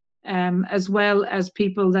future, as well as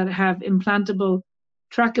people that have implantable,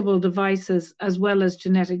 trackable devices, as well as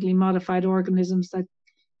genetically modified organisms that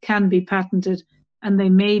can be patented. And they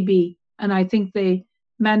may be, and I think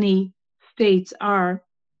many states are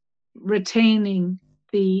retaining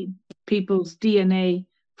the people's DNA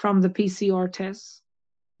from the PCR tests.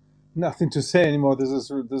 Nothing to say anymore. This is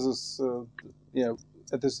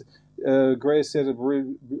Grace said it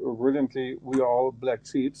brilliantly. We are all black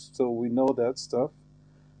sheep, so we know that stuff.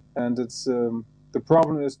 And it's the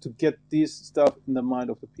problem is to get this stuff in the mind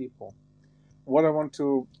of the people. What I want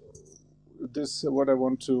to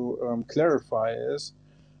clarify is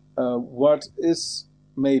what is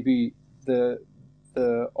maybe the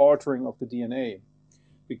altering of the DNA,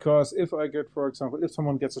 because if I get, for example, if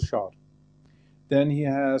someone gets a shot, then he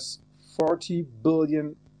has 40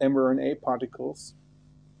 billion mRNA particles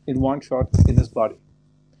in one shot in his body.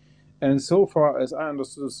 And so far as I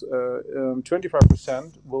understood,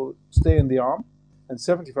 25% will stay in the arm and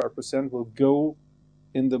 75% will go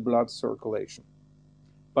in the blood circulation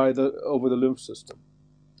over the lymph system.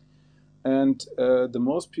 And the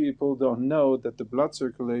most people don't know that the blood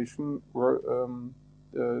circulation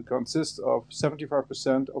consists of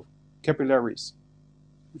 75% of capillaries,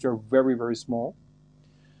 which are very, very small.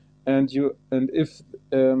 And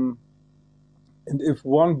if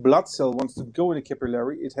one blood cell wants to go in a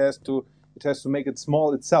capillary, it has to make it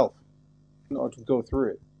small itself in order to go through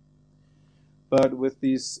it. But with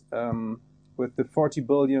these with the 40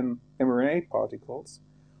 billion mRNA particles,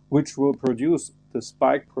 which will produce the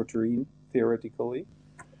spike protein theoretically,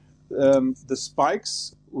 the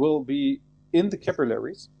spikes will be in the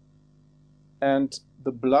capillaries, and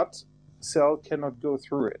the blood cell cannot go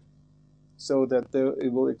through it, so that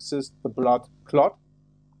it will exist the blood clot,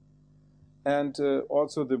 and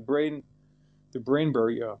also the brain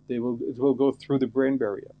barrier. It will go through the brain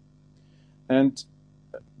barrier. And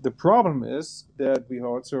the problem is that we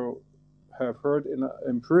also have heard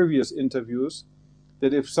in previous interviews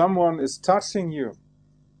that if someone is touching you,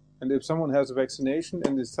 and if someone has a vaccination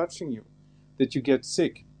and is touching you, that you get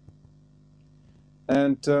sick.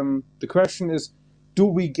 And the question is, do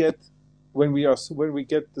we get when we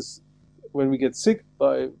get sick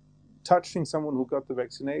by touching someone who got the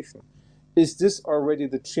vaccination? Is this already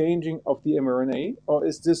the changing of the mRNA, or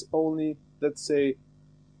is this only, let's say,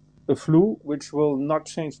 a flu which will not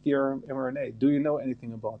change the mRNA? Do you know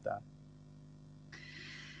anything about that?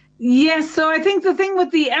 Yes, so I think the thing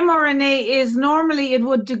with the mRNA is normally it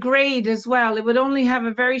would degrade as well. It would only have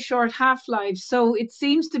a very short half-life. So it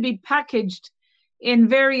seems to be packaged in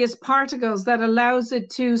various particles that allows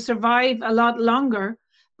it to survive a lot longer.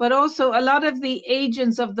 But also a lot of the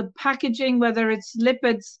agents of the packaging, whether it's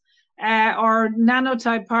lipids or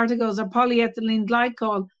nanotype particles or polyethylene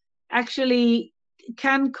glycol, actually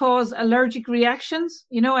can cause allergic reactions,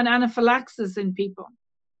 and anaphylaxis in people.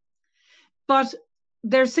 But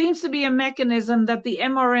there seems to be a mechanism that the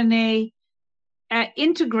mRNA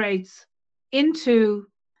integrates into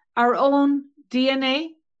our own DNA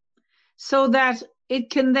so that it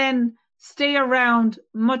can then stay around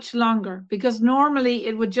much longer, because normally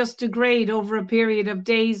it would just degrade over a period of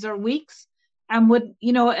days or weeks and would,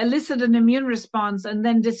 elicit an immune response and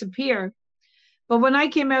then disappear. But when I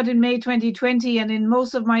came out in May 2020, and in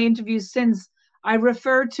most of my interviews since, I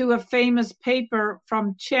referred to a famous paper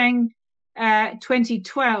from Cheng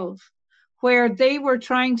 2012, where they were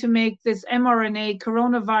trying to make this mRNA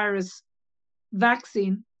coronavirus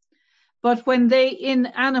vaccine, but when in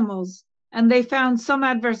animals, and they found some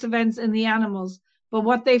adverse events in the animals, but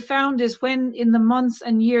what they found is when in the months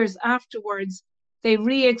and years afterwards, they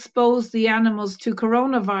re-exposed the animals to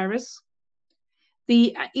coronavirus,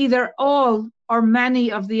 either all or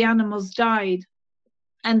many of the animals died.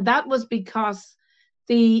 And that was because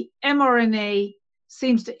the mRNA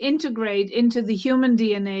seems to integrate into the human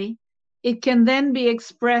DNA. It can then be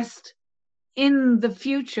expressed in the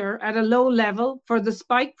future at a low level for the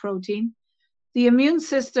spike protein. The immune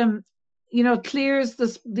system, clears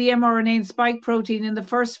the mRNA and spike protein in the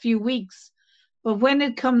first few weeks. But when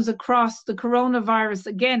it comes across the coronavirus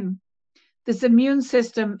again, this immune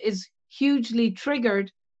system is hugely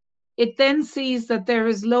triggered. It then sees that there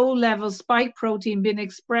is low-level spike protein being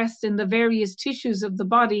expressed in the various tissues of the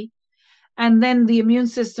body, and then the immune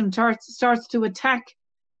system starts to attack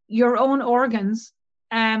your own organs,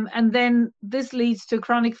 and then this leads to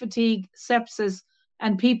chronic fatigue, sepsis,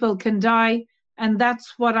 and people can die. And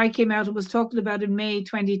that's what I came out and was talking about in May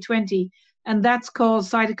 2020, and that's called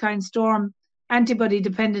cytokine storm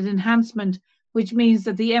antibody-dependent enhancement, which means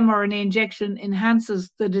that the mRNA injection enhances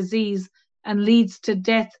the disease and leads to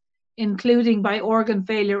death, including by organ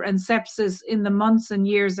failure and sepsis in the months and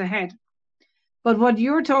years ahead. But what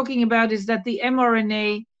you're talking about is that the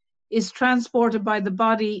mRNA is transported by the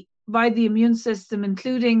body, by the immune system,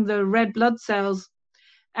 including the red blood cells,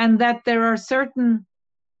 and that there are certain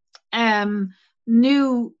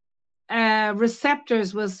new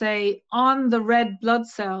receptors, we'll say, on the red blood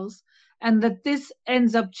cells, and that this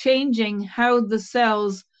ends up changing how the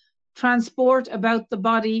cells transport about the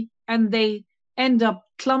body, and they end up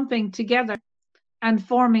clumping together and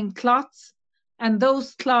forming clots. And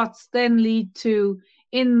those clots then lead to,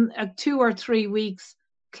 in 2 or 3 weeks,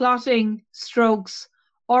 clotting, strokes,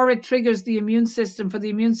 or it triggers the immune system for the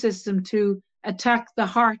immune system to attack the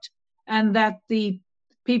heart, and that the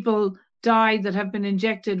people die that have been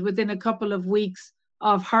injected within a couple of weeks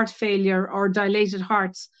of heart failure or dilated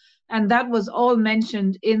hearts. And that was all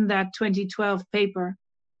mentioned in that 2012 paper.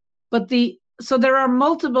 But the so there are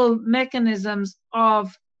multiple mechanisms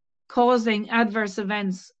of causing adverse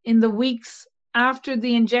events in the weeks after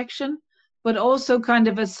the injection, but also kind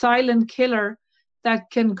of a silent killer that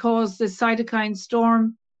can cause the cytokine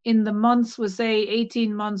storm in the months, with say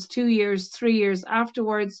 18 months, 2 years, 3 years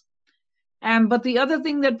afterwards. But the other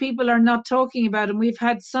thing that people are not talking about, and we've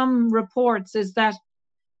had some reports, is that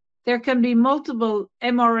there can be multiple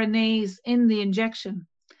mRNAs in the injection.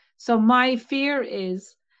 So my fear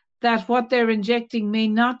is that what they're injecting may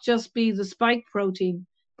not just be the spike protein,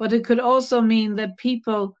 but it could also mean that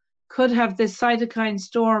people could have this cytokine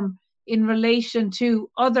storm in relation to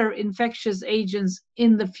other infectious agents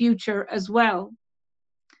in the future as well.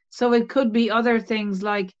 So it could be other things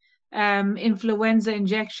like influenza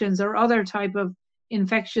injections or other type of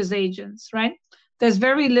infectious agents, right? There's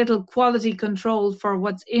very little quality control for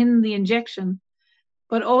what's in the injection,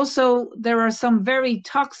 but also there are some very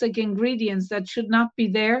toxic ingredients that should not be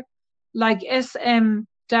there, like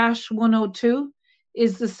SM-102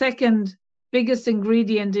 is the second biggest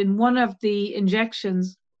ingredient in one of the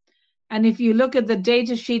injections. And if you look at the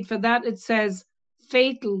data sheet for that, it says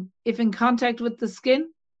fatal if in contact with the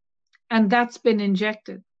skin, and that's been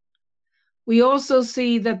injected. We also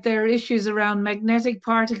see that there are issues around magnetic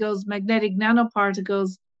particles, magnetic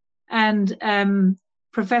nanoparticles, and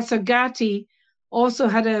Professor Gatti also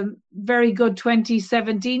had a very good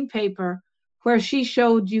 2017 paper where she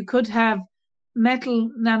showed you could have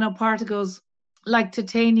metal nanoparticles like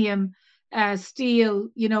titanium, steel,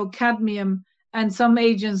 cadmium, and some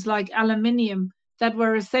agents like aluminium that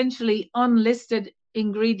were essentially unlisted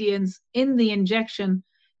ingredients in the injection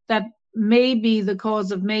that may be the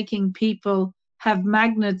cause of making people have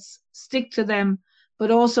magnets stick to them,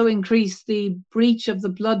 but also increase the breach of the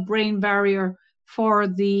blood-brain barrier for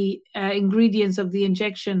the ingredients of the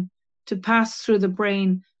injection to pass through the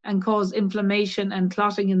brain and cause inflammation and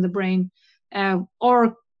clotting in the brain.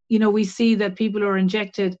 Or, we see that people who are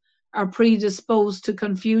injected are predisposed to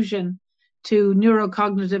confusion, to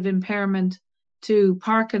neurocognitive impairment, to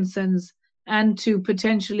Parkinson's, and to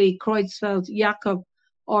potentially Creutzfeldt-Jakob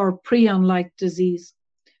or prion-like disease.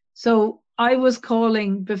 So I was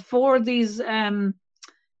calling before these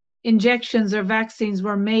injections or vaccines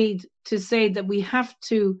were made to say that we have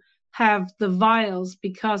to have the vials,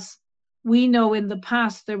 because we know in the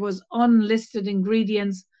past there was unlisted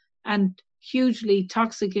ingredients and hugely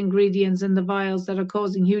toxic ingredients in the vials that are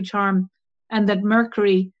causing huge harm, and that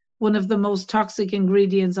mercury, one of the most toxic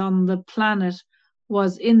ingredients on the planet,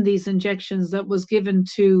 was in these injections that was given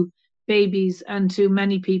to babies and to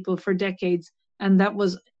many people for decades, and that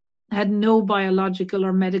had no biological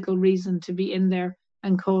or medical reason to be in there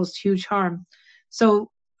and caused huge harm. So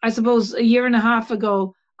I suppose a year and a half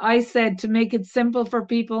ago, I said to make it simple for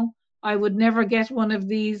people, I would never get one of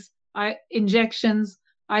these injections.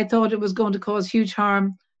 I thought it was going to cause huge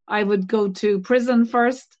harm. I would go to prison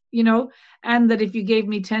first, and that if you gave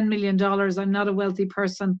me $10 million, I'm not a wealthy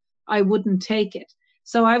person, I wouldn't take it.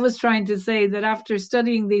 So I was trying to say that after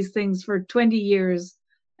studying these things for 20 years,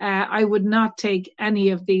 I would not take any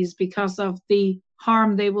of these because of the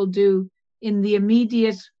harm they will do in the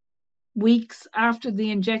immediate weeks after the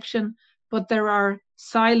injection. But there are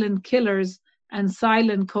silent killers and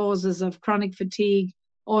silent causes of chronic fatigue,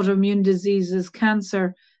 autoimmune diseases,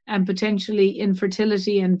 cancer, and potentially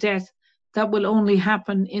infertility and death that will only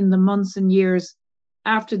happen in the months and years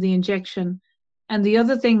after the injection. And the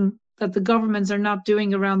other thing that the governments are not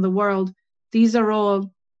doing around the world, these are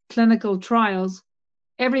all clinical trials.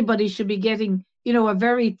 Everybody should be getting, a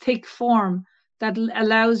very thick form that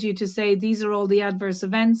allows you to say, these are all the adverse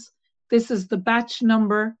events. This is the batch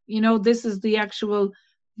number, this is the actual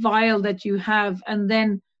vial that you have, and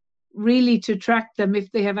then really to track them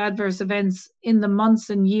if they have adverse events in the months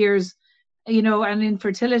and years, and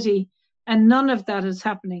infertility. And none of that is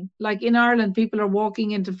happening. Like in Ireland, people are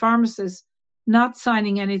walking into pharmacists, not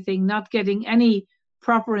signing anything, not getting any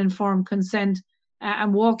proper informed consent,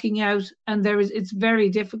 and walking out, and it's very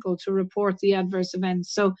difficult to report the adverse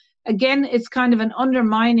events. So again, it's kind of an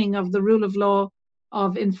undermining of the rule of law,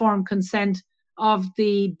 of informed consent, of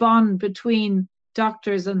the bond between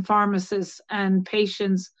doctors and pharmacists and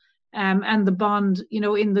patients, and the bond,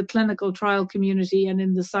 in the clinical trial community and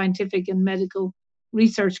in the scientific and medical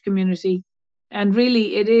research community. And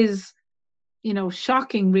really, it is,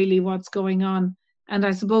 shocking really what's going on. And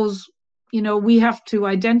I suppose, we have to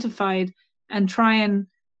identify it and try and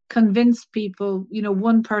convince people,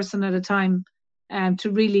 one person at a time,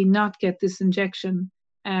 to really not get this injection,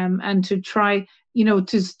 and to try,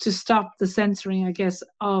 to stop the censoring, I guess,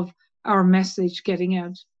 of our message getting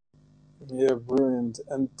out. Yeah, brilliant.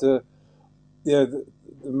 And the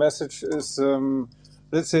message is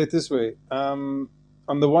let's say it this way.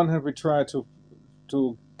 On the one hand, we try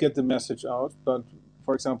to get the message out, but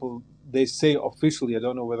for example, they say officially, I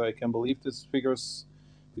don't know whether I can believe these figures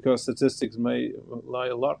because statistics may lie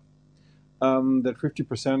a lot, that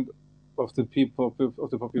 50% of the people of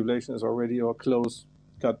the population is already or close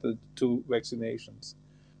got the 2 vaccinations.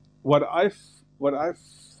 What I've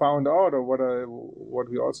found out, or what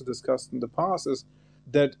we also discussed in the past, is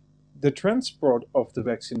that the transport of the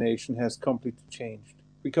vaccination has completely changed.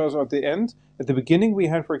 Because at the beginning, we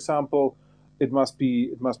had, for example, it must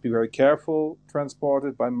be very careful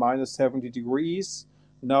transported by minus 70 degrees.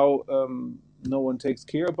 Now no one takes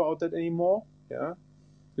care about that anymore. Yeah,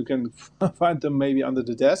 you can find them maybe under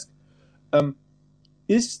the desk.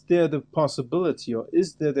 Is there the possibility, or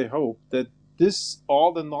is there the hope that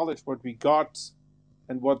all the knowledge what we got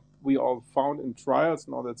and what we all found in trials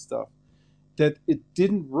and all that stuff, that it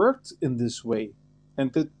didn't work in this way,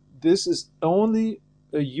 and that this is only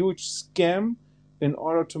a huge scam in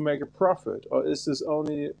order to make a profit? Or is this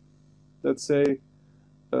only, let's say,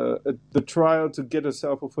 the trial to get a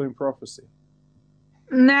self-fulfilling prophecy?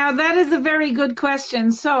 Now, that is a very good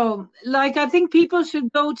question. So, I think people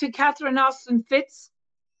should go to Catherine Austin Fitts.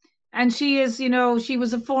 And she is, she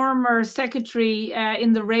was a former secretary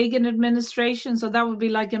in the Reagan administration. So that would be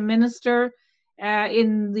like a minister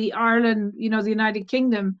in the Ireland, the United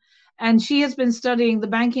Kingdom. And she has been studying the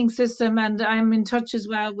banking system, and I'm in touch as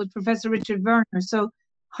well with Professor Richard Werner. So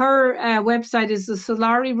her website is the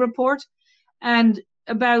Solari Report. And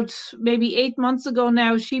about maybe 8 months ago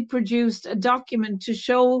now, she produced a document to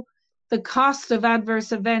show the cost of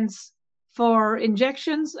adverse events for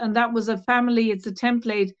injections. And that was it's a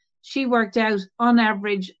template. She worked out, on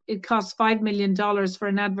average, it costs $5 million for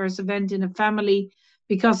an adverse event in a family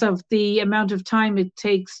because of the amount of time it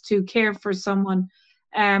takes to care for someone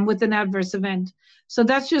with an adverse event. So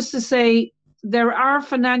that's just to say there are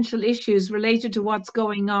financial issues related to what's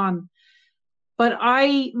going on. But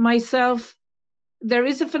there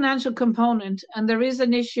is a financial component, and there is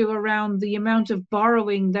an issue around the amount of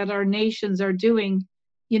borrowing that our nations are doing,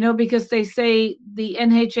 because they say the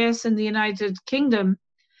NHS in the United Kingdom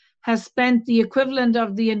has spent the equivalent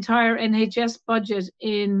of the entire NHS budget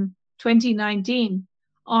in 2019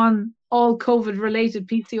 on all COVID-related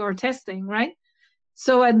PCR testing, right?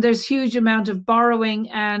 So, and there's huge amount of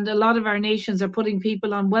borrowing, and a lot of our nations are putting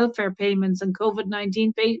people on welfare payments and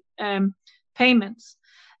COVID-19 payments.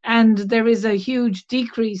 And there is a huge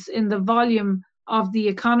decrease in the volume of the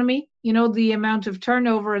economy, the amount of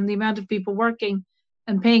turnover and the amount of people working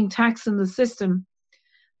and paying tax in the system.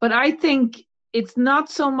 But I think it's not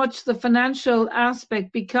so much the financial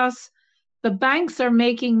aspect, because the banks are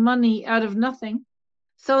making money out of nothing.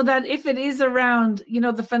 So that if it is around,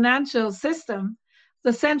 the financial system,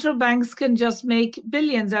 the central banks can just make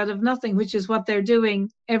billions out of nothing, which is what they're doing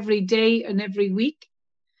every day and every week.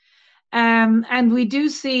 And we do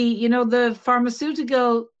see, the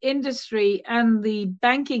pharmaceutical industry and the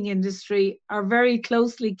banking industry are very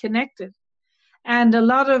closely connected. And a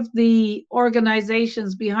lot of the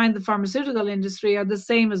organizations behind the pharmaceutical industry are the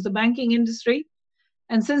same as the banking industry.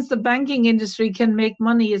 And since the banking industry can make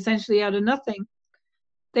money essentially out of nothing,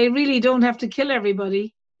 they really don't have to kill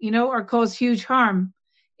everybody, or cause huge harm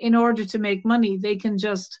in order to make money. They can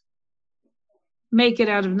just make it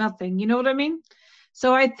out of nothing. You know what I mean?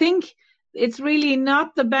 So I think it's really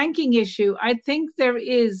not the banking issue. I think there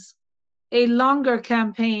is a longer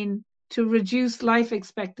campaign to reduce life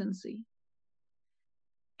expectancy.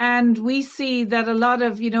 And we see that a lot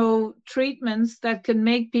of, treatments that can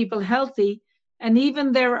make people healthy, and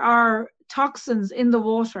even there are toxins in the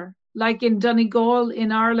water, like in Donegal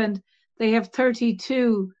in Ireland, they have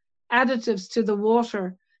 32 additives to the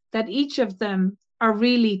water that each of them are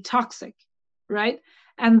really toxic, right?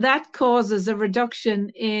 And that causes a reduction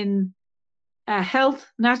in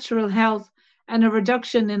health, natural health, and a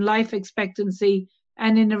reduction in life expectancy,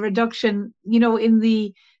 and in a reduction, in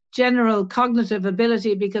the general cognitive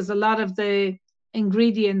ability, because a lot of the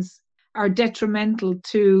ingredients are detrimental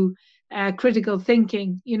to critical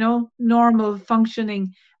thinking, normal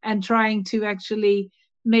functioning, and trying to actually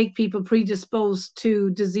make people predisposed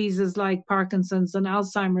to diseases like Parkinson's and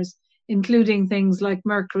Alzheimer's, including things like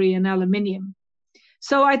mercury and aluminium.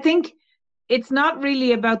 So I think it's not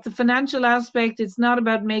really about the financial aspect. It's not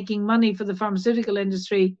about making money for the pharmaceutical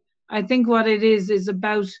industry. I think what it is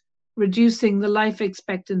about reducing the life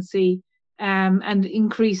expectancy and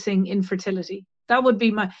increasing infertility. That would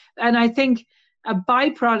be and I think a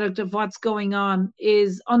byproduct of what's going on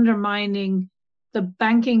is undermining the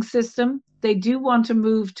banking system. They do want to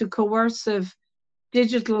move to coercive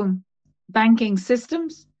digital banking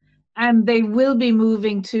systems. And they will be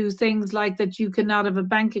moving to things like that you cannot have a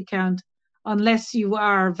bank account unless you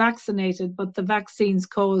are vaccinated, but the vaccines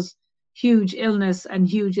cause huge illness and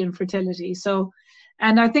huge infertility. So,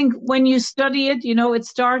 and I think when you study it, you know, it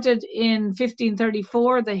started in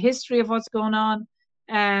 1534, the history of what's going on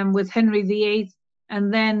with Henry VIII,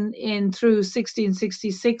 and then in through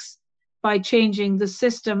 1666 by changing the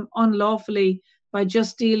system unlawfully by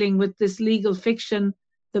just dealing with this legal fiction,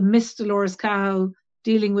 the Miss Dolores Cahill,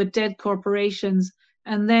 dealing with dead corporations,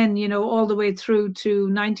 and then, you know, all the way through to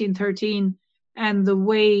 1913 and the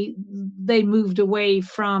way they moved away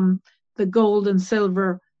from the gold and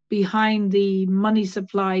silver behind the money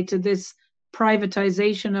supply to this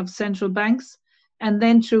privatization of central banks, and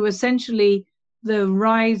then through essentially the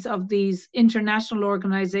rise of these international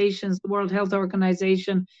organizations, the World Health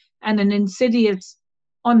Organization, and an insidious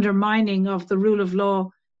undermining of the rule of law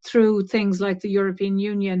through things like the European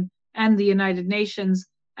Union and the United Nations,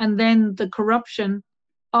 and then the corruption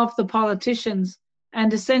of the politicians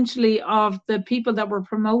and essentially of the people that were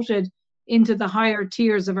promoted into the higher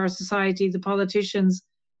tiers of our society, the politicians,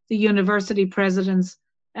 the university presidents,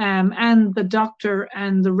 and the doctor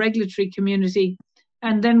and the regulatory community.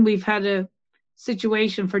 And then we've had a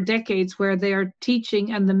situation for decades where they are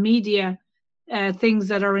teaching and the media things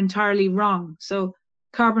that are entirely wrong. So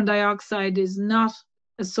carbon dioxide is not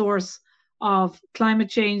a source of climate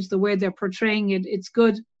change, the way they're portraying it, it's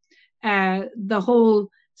good. The whole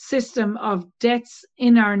system of debts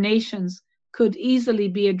in our nations could easily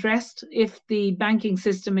be addressed if the banking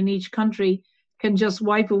system in each country can just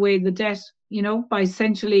wipe away the debt, you know, by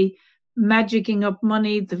essentially magicking up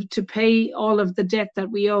money to pay all of the debt that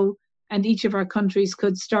we owe, and each of our countries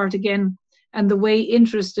could start again. And the way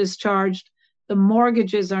interest is charged, the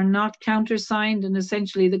mortgages are not countersigned, and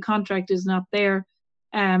essentially the contract is not there.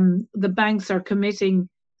 The banks are committing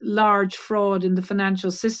large fraud in the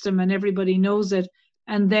financial system, and everybody knows it.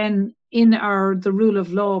 And then in the rule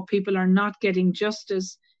of law, people are not getting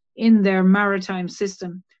justice in their maritime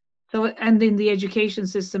system. So, and in the education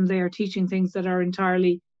system, they are teaching things that are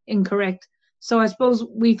entirely incorrect. So I suppose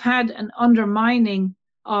we've had an undermining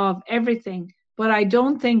of everything, but I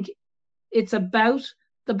don't think it's about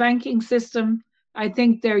the banking system. I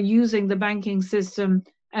think they're using the banking system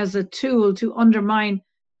as a tool to undermine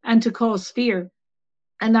and to cause fear.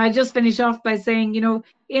 And I just finish off by saying, you know,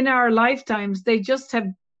 in our lifetimes, they just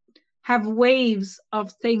have waves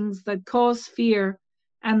of things that cause fear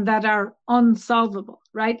and that are unsolvable,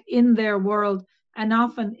 right, in their world, and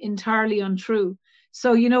often entirely untrue.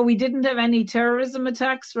 So, you know, we didn't have any terrorism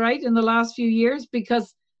attacks, right, in the last few years,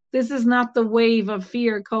 because this is not the wave of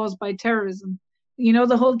fear caused by terrorism. You know,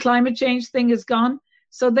 the whole climate change thing is gone.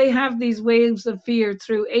 So they have these waves of fear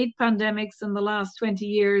through 8 pandemics in the last 20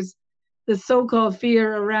 years, the so-called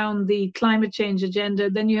fear around the climate change agenda.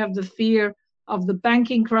 Then you have the fear of the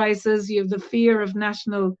banking crisis. You have the fear of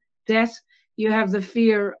national debt. You have the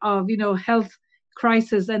fear of, you know, health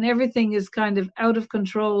crisis, and everything is kind of out of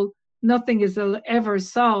control. Nothing is ever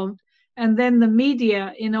solved. And then the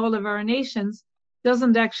media in all of our nations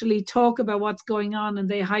doesn't actually talk about what's going on, and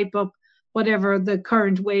they hype up whatever the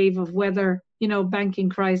current wave of weather, you know, banking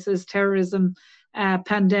crisis, terrorism,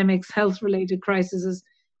 pandemics, health-related crises.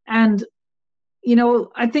 And, you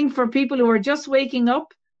know, I think for people who are just waking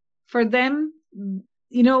up, for them,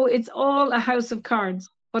 you know, it's all a house of cards,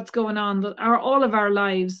 what's going on, all of our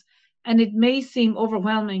lives. And it may seem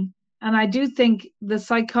overwhelming. And I do think the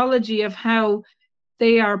psychology of how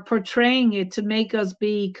they are portraying it to make us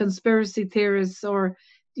be conspiracy theorists, or,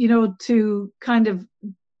 you know, to kind of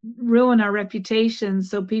ruin our reputation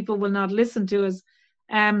so people will not listen to us.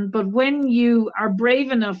 But when you are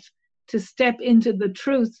brave enough to step into the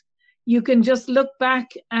truth, you can just look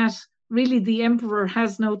back at really the emperor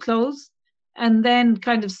has no clothes, and then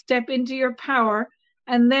kind of step into your power.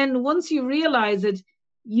 And then once you realize it,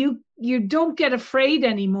 you don't get afraid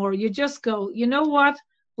anymore. You just go, you know what?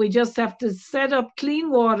 We just have to set up clean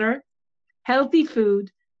water, healthy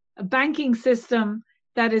food, a banking system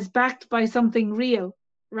that is backed by something real,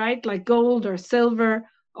 right? Like gold or silver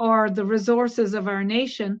or the resources of our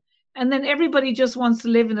nation. And then everybody just wants to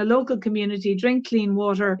live in a local community, drink clean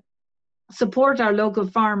water, support our local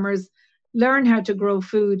farmers, learn how to grow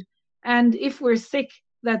food. And if we're sick,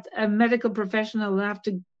 that a medical professional will have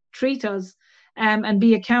to treat us and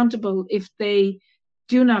be accountable if they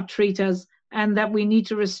do not treat us, and that we need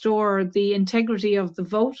to restore the integrity of the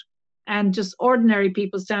vote. And just ordinary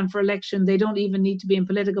people stand for election. They don't even need to be in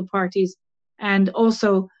political parties. And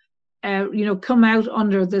also, you know, come out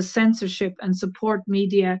under the censorship and support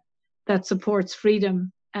media that supports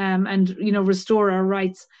freedom, and, you know, restore our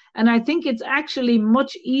rights. And I think it's actually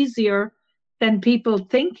much easier than people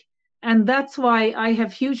think. And that's why I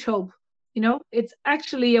have huge hope. You know, it's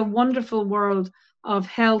actually a wonderful world of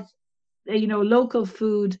health, you know, local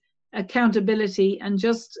food, accountability, and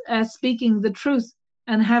just speaking the truth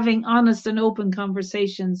and having honest and open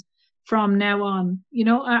conversations from now on. You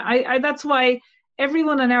know, that's why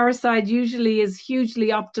everyone on our side usually is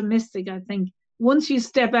hugely optimistic, I think. Once you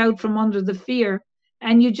step out from under the fear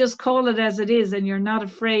and you just call it as it is and you're not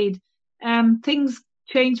afraid, things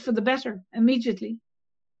change for the better immediately.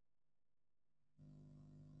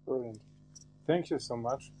 Brilliant. Thank you so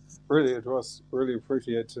much. Really, it was really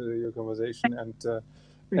appreciate your conversation.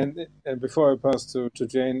 And before I pass to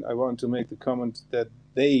Jane, I want to make the comment that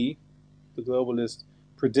the globalists,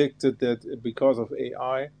 predicted that because of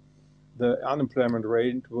AI, the unemployment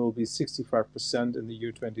rate will be 65% in the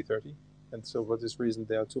year 2030. And so for this reason,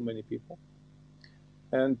 there are too many people.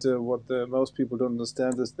 And what most people don't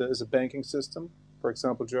understand is there is a banking system. For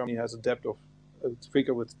example, Germany has a debt of a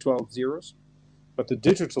figure with 12 zeros. But the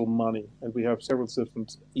digital money, and we have several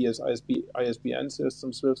systems, ISBN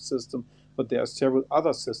system, SWIFT system, but there are several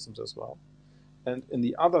other systems as well. And in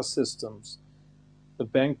the other systems, the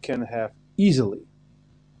bank can have easily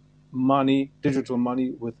money, digital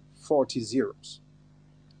money with 40 zeros.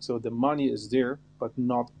 So the money is there, but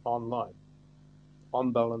not online.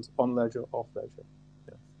 On balance, on ledger, off ledger.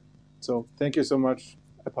 Yeah. So thank you so much.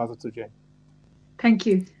 I pass it to Jane. Thank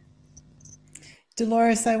you.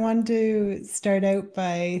 Dolores, I wanted to start out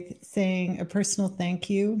by saying a personal thank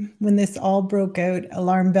you. When this all broke out,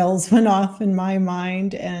 alarm bells went off in my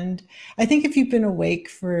mind. And I think if you've been awake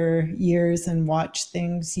for years and watched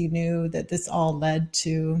things, you knew that this all led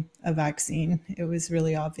to a vaccine. It was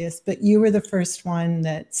really obvious. But you were the first one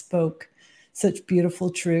that spoke such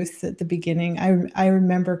beautiful truth at the beginning. I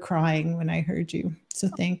remember crying when I heard you. So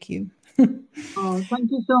thank you. Oh,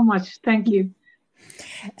 thank you so much. Thank you.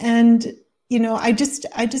 And you know, I just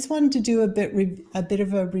wanted to do a bit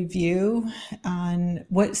of a review on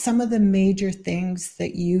what some of the major things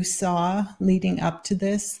that you saw leading up to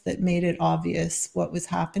this that made it obvious what was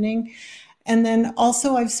happening. And then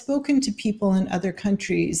also I've spoken to people in other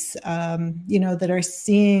countries, you know, that are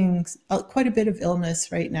seeing quite a bit of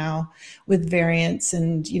illness right now with variants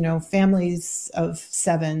and, you know, families of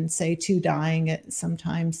 7, say 2 dying at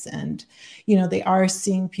sometimes. And, you know, they are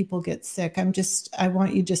seeing people get sick. I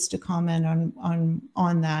want you just to comment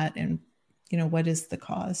on that and, you know, what is the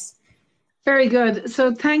cause? Very good.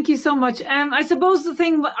 So thank you so much. I suppose the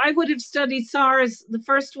thing, I would have studied SARS, the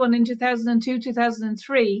first one in 2002,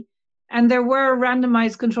 2003. And there were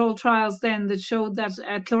randomized controlled trials then that showed that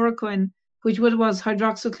chloroquine, which was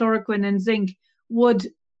hydroxychloroquine and zinc, would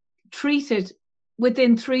treat it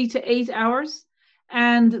within 3 to 8 hours,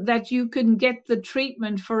 and that you can get the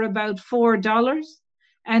treatment for about $4,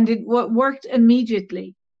 and it worked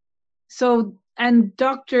immediately. So, and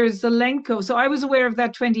Dr. Zelenko, so I was aware of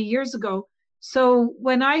that 20 years ago. So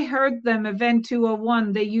when I heard them, Event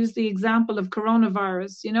 201, they used the example of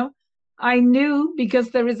coronavirus, you know, I knew,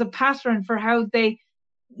 because there is a pattern for how they,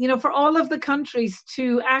 you know, for all of the countries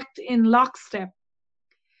to act in lockstep.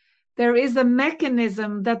 There is a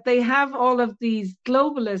mechanism that they have all of these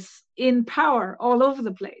globalists in power all over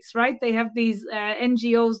the place, right? They have these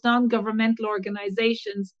NGOs, non-governmental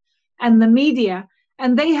organizations, and the media,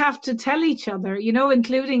 and they have to tell each other, you know,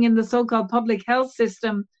 including in the so-called public health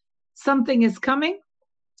system, something is coming.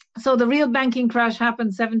 So the real banking crash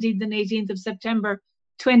happened 17th and 18th of September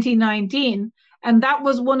 2019, and that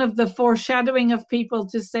was one of the foreshadowing of people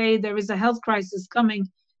to say there is a health crisis coming,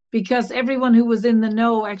 because everyone who was in the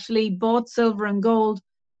know actually bought silver and gold,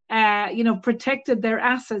 you know, protected their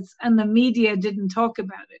assets, and the media didn't talk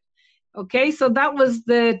about it. Okay, so that was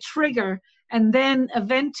the trigger. And then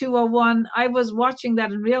Event 201, I was watching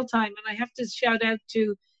that in real time, and I have to shout out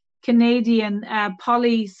to Canadian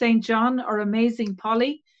Polly St. John, or Amazing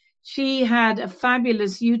Polly. She had a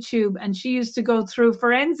fabulous YouTube, and she used to go through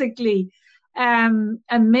forensically,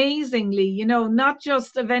 amazingly, you know, not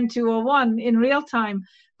just Event 201 in real time,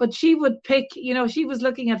 but she would pick, you know, she was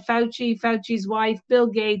looking at Fauci's wife, Bill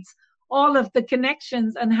Gates, all of the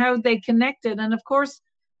connections and how they connected. And of course,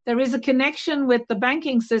 there is a connection with the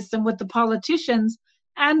banking system, with the politicians.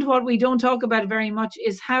 And what we don't talk about very much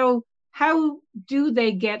is how do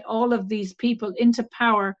they get all of these people into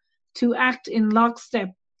power to act in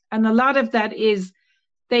lockstep? And a lot of that is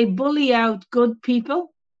they bully out good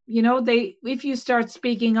people. You know, if you start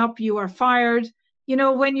speaking up, you are fired. You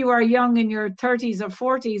know, when you are young in your 30s or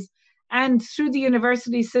 40s, and through the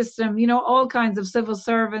university system, you know, all kinds of civil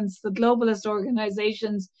servants, the globalist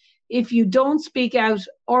organizations, if you don't speak out,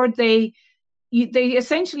 or they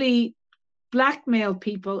essentially blackmail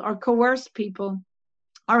people or coerce people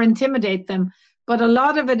or intimidate them. but a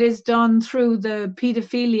lot of it is done through the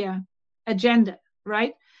pedophilia agenda,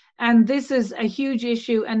 right? And this is a huge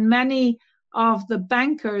issue, and many of the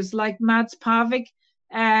bankers like Mats Pavik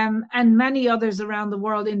and many others around the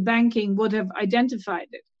world in banking would have identified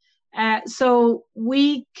it. So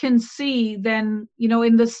we can see then,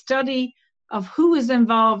 in the study of who is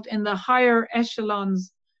involved in the higher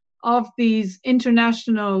echelons of these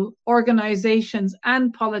international organizations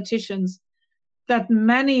and politicians, that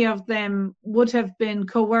many of them would have been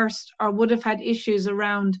coerced or would have had issues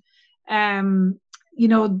around,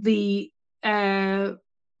 the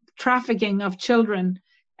trafficking of children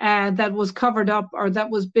that was covered up or that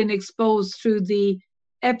was been exposed through the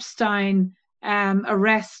Epstein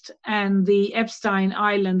arrest and the Epstein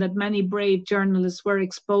Island that many brave journalists were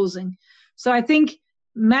exposing. So I think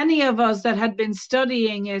many of us that had been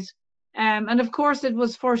studying it, and of course it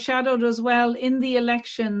was foreshadowed as well in the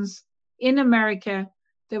elections in America,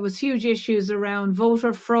 there was huge issues around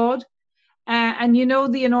voter fraud. And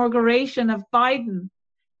the inauguration of Biden,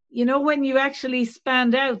 when you actually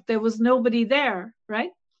spanned out, there was nobody there,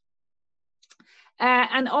 right?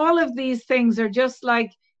 And all of these things are just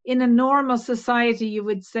like, in a normal society, you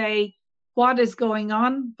would say, what is going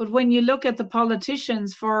on? But when you look at the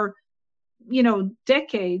politicians for,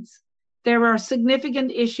 decades, there are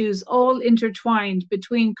significant issues all intertwined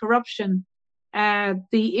between corruption,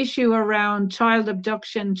 the issue around child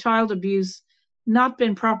abduction, child abuse, not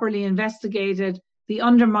been properly investigated, the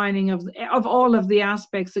undermining of all of the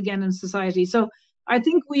aspects again in society. So I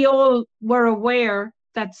think we all were aware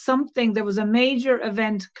that there was a major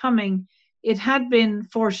event coming. It had been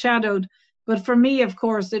foreshadowed, but for me, of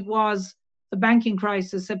course, it was the banking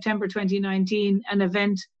crisis, September 2019, and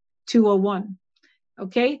Event 201.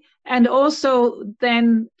 Okay, and also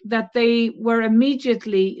then that they were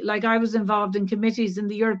immediately, like I was involved in committees in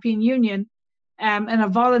the European Union on a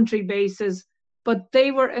voluntary basis, but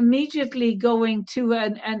they were immediately going to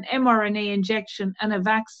an mRNA injection and a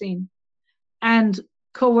vaccine and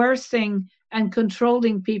coercing and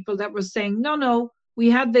controlling people that were saying, no, we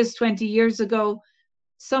had this 20 years ago.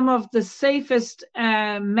 Some of the safest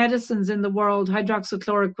medicines in the world,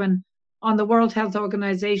 hydroxychloroquine, on the World Health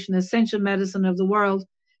Organization, essential medicine of the world,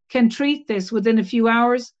 can treat this within a few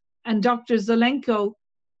hours. And Dr. Zelenko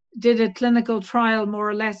did a clinical trial, more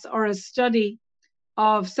or less, or a study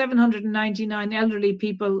of 799 elderly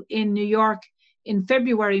people in New York in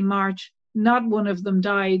February, March. Not one of them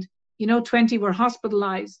died. 20 were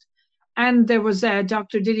hospitalized. And there was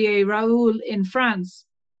Dr. Didier Raoult in France,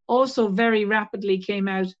 also very rapidly came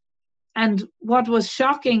out. And what was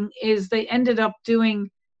shocking is they ended up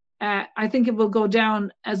doing, I think it will go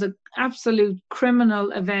down as an absolute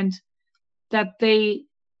criminal event, that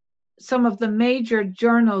some of the major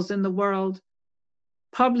journals in the world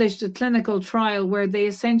published a clinical trial where they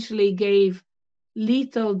essentially gave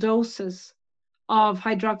lethal doses of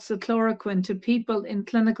hydroxychloroquine to people in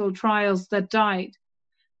clinical trials that died.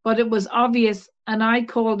 But it was obvious, and I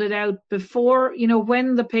called it out before,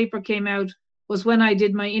 when the paper came out was when I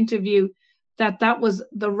did my interview, that was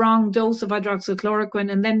the wrong dose of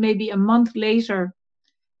hydroxychloroquine. And then maybe a month later,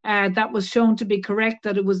 that was shown to be correct,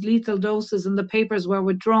 that it was lethal doses, and the papers were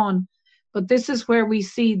withdrawn. But this is where we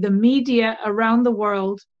see the media around the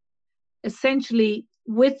world essentially,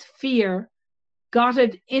 with fear, got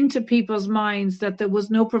it into people's minds that there was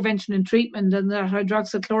no prevention and treatment and that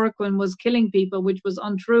hydroxychloroquine was killing people, which was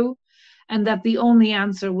untrue, and that the only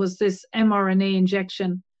answer was this mRNA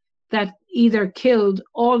injection that either killed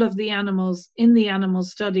all of the animals in the animal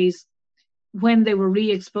studies when they were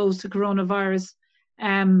re-exposed to coronavirus,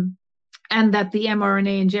 and that the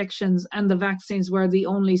mRNA injections and the vaccines were the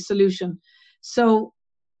only solution. So,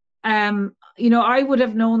 I would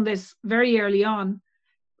have known this very early on,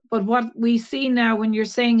 but what we see now when you're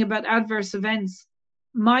saying about adverse events,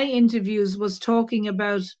 my interviews was talking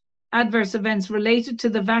about adverse events related to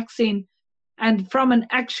the vaccine, and from an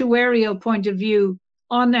actuarial point of view,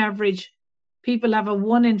 on average, people have a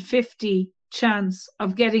 1 in 50 chance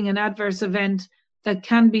of getting an adverse event that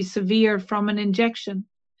can be severe from an injection.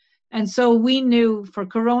 And so we knew for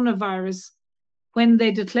coronavirus, when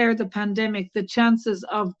they declared the pandemic, the chances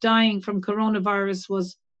of dying from coronavirus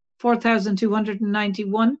was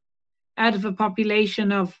 4,291 out of a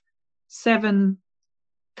population of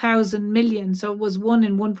 7,000 million. So it was 1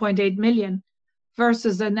 in 1.8 million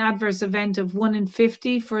versus an adverse event of 1 in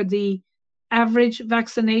 50 for the average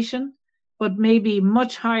vaccination, but maybe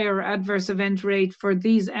much higher adverse event rate for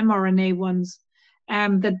these mRNA ones.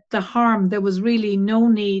 That the harm, there was really no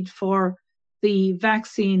need for the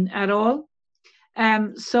vaccine at all.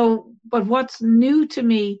 But what's new to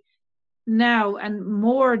me now and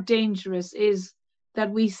more dangerous is that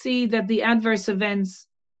we see that the adverse events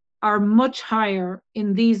are much higher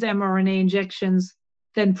in these mRNA injections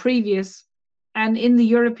than previous. And in the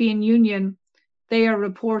European Union, they are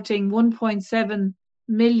reporting 1.7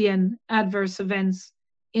 million adverse events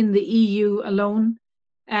in the EU alone,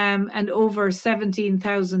 and over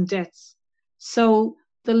 17,000 deaths. So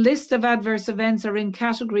the list of adverse events are in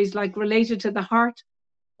categories like related to the heart,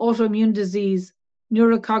 autoimmune disease,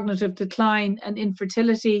 neurocognitive decline, and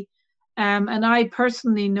infertility. And I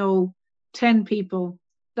personally know 10 people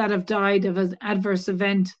that have died of an adverse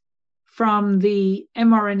event from the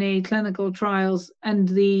mRNA clinical trials and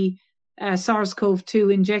the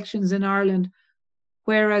SARS-CoV-2 injections in Ireland,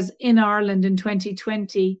 whereas in Ireland in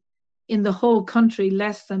 2020, in the whole country,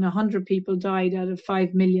 less than 100 people died out of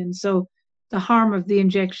 5 million. So the harm of the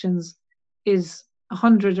injections is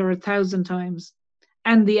 100 or 1,000 times.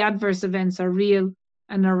 And the adverse events are real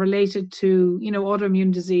and are related to,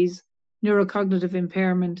 autoimmune disease, neurocognitive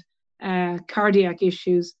impairment, cardiac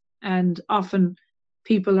issues, and often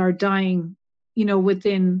people are dying,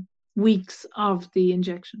 within weeks of the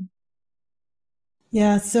injection.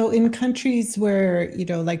 Yeah, so in countries where,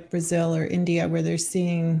 like Brazil or India, where they're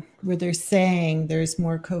saying there's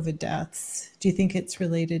more COVID deaths, do you think it's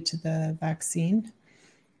related to the vaccine?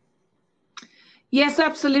 Yes,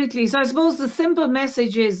 absolutely. So I suppose the simple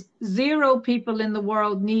message is 0 people in the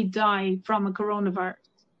world need die from a coronavirus.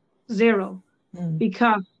 0.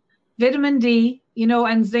 Because vitamin D,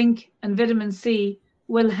 and zinc and vitamin C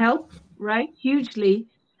will help, right? Hugely.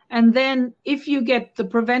 And then if you get the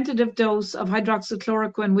preventative dose of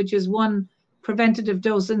hydroxychloroquine, which is 1 preventative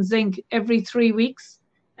dose, and zinc every 3 weeks,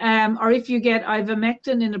 or if you get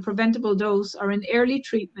ivermectin in a preventable dose or in early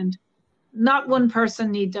treatment, not 1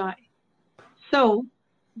 person need die. So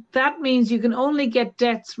that means you can only get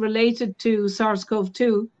deaths related to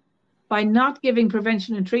SARS-CoV-2 by not giving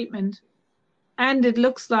prevention and treatment. And it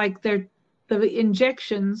looks like the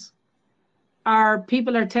injections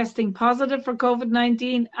people are testing positive for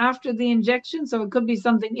COVID-19 after the injection. So it could be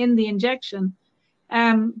something in the injection.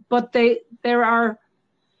 But there are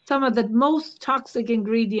some of the most toxic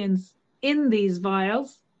ingredients in these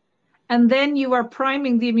vials. And then you are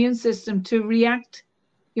priming the immune system to react.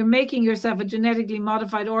 You're making yourself a genetically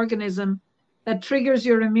modified organism that triggers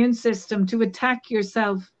your immune system to attack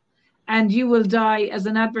yourself, and you will die as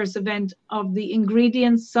an adverse event of the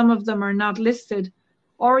ingredients. Some of them are not listed,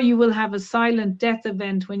 or you will have a silent death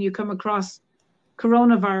event when you come across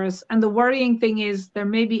coronavirus. And the worrying thing is there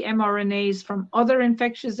may be mRNAs from other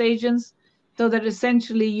infectious agents, so that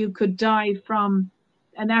essentially you could die from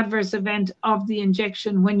an adverse event of the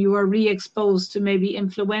injection when you are re-exposed to maybe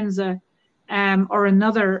influenza or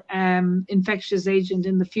another infectious agent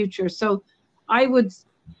in the future. So I would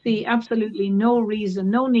see absolutely no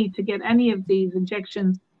reason, no need to get any of these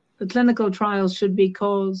injections. The clinical trials should be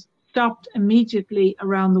stopped immediately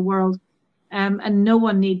around the world, and no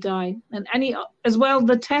one need die. And as well,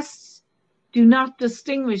 the tests do not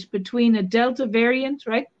distinguish between a Delta variant,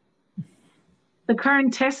 right? The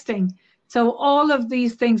current testing. So all of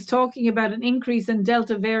these things talking about an increase in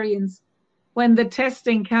Delta variants when the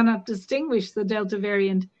testing cannot distinguish the Delta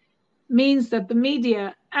variant means that the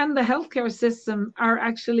media and the healthcare system are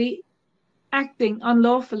actually acting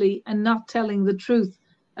unlawfully and not telling the truth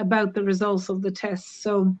about the results of the tests.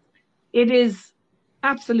 So it is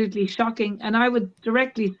absolutely shocking. And I would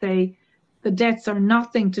directly say the deaths are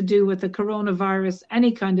nothing to do with the coronavirus,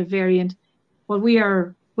 any kind of variant. What we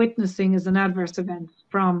are witnessing is an adverse event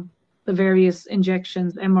from the various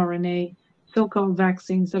injections, mRNA, so-called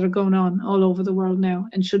vaccines that are going on all over the world now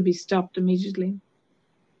and should be stopped immediately.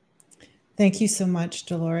 Thank you so much,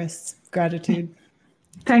 Dolores. Gratitude.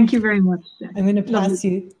 Thank you very much. I'm going to pass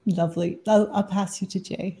you. Lovely. I'll pass you to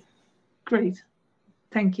Jay. Great.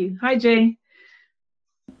 Thank you. Hi, Jay.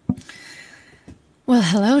 Well,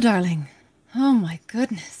 hello, darling. Oh my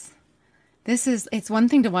goodness. It's one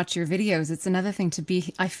thing to watch your videos. It's another thing to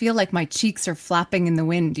be, I feel like my cheeks are flapping in the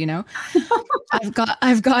wind,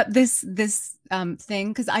 I've got this thing,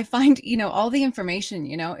 because I find, all the information,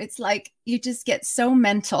 it's like you just get so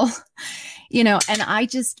mental, and I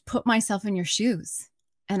just put myself in your shoes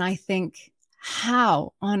and I think,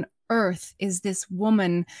 how on earth is this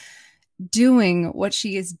woman doing what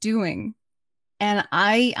she is doing? And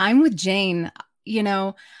I'm with Jane,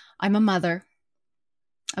 I'm a mother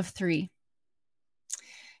of 3.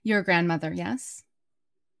 You're a grandmother, yes?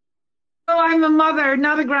 Oh, I'm a mother,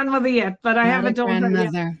 not a grandmother yet, but I have a daughter.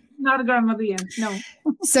 Grandmother. Not a grandmother yet, no.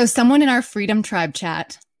 So someone in our Freedom Tribe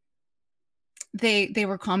chat, they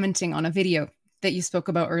were commenting on a video that you spoke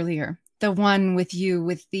about earlier, the one with you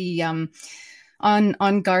with the on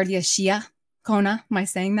Gardia Shia, Kona, am I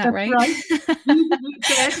saying that That's right?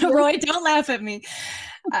 right. Roy, don't laugh at me.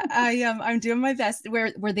 I'm doing my best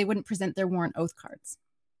where they wouldn't present their warrant oath cards.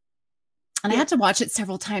 And I had to watch it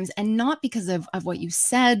several times, and not because of what you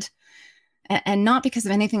said, and not because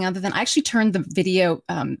of anything other than I actually turned the video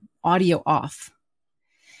audio off.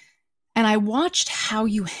 And I watched how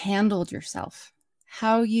you handled yourself,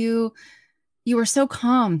 how you were so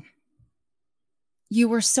calm. You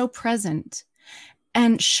were so present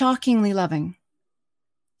and shockingly loving.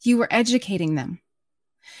 You were educating them.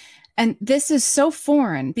 And this is so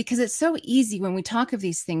foreign because it's so easy when we talk of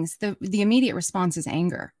these things, the immediate response is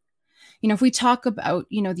anger. You know, if we talk about,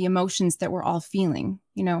 you know, the emotions that we're all feeling,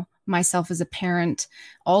 you know, myself as a parent,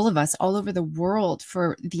 all of us all over the world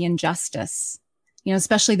for the injustice, you know,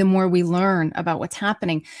 especially the more we learn about what's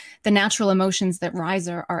happening, the natural emotions that rise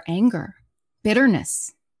are anger,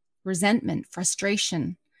 bitterness, resentment,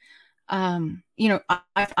 frustration. You know,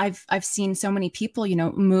 I've seen so many people, you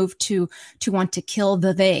know, move to want to kill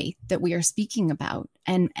the they that we are speaking about.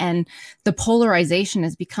 And the polarization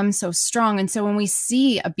has become so strong. And so when we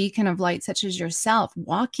see a beacon of light such as yourself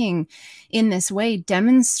walking in this way,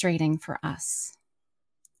 demonstrating for us,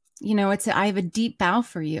 you know, I have a deep bow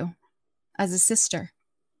for you as a sister.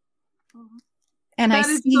 And that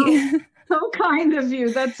I see so kind of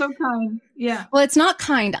you. That's so kind. Yeah. Well, it's not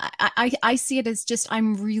kind. I see it as just,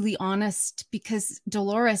 I'm really honest because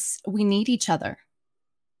Dolores, we need each other.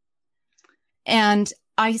 And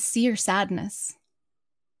I see your sadness.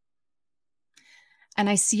 And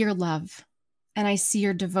I see your love. And I see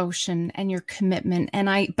your devotion and your commitment.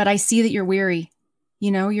 But I see that you're weary.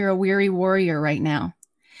 You know, you're a weary warrior right now.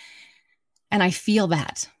 And I feel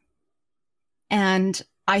that. And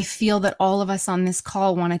I feel that all of us on this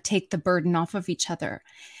call want to take the burden off of each other.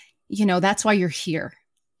 You know, that's why you're here.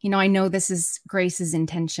 You know, I know this is Grace's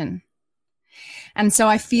intention. And so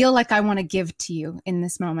I feel like I want to give to you in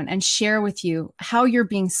this moment and share with you how you're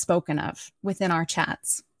being spoken of within our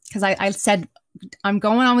chats. Because I said, I'm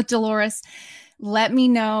going on with Dolores. Let me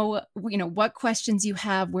know, you know, what questions you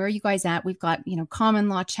have. Where are you guys at? We've got, you know, common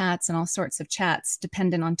law chats and all sorts of chats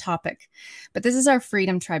dependent on topic. But this is our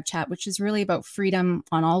Freedom Tribe chat, which is really about freedom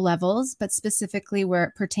on all levels, but specifically where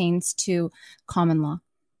it pertains to common law.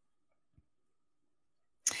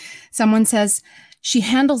 Someone says, she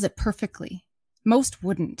handles it perfectly. Most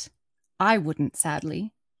wouldn't. I wouldn't,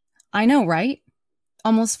 sadly. I know, right?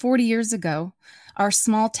 Almost 40 years ago, our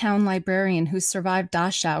small town librarian who survived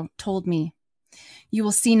Dachau told me, you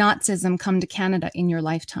will see Nazism come to Canada in your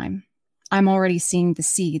lifetime. I'm already seeing the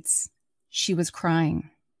seeds. She was crying.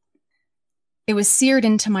 It was seared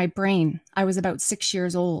into my brain. I was about 6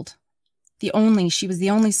 years old. She was the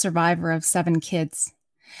only survivor of 7 kids.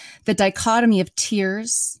 The dichotomy of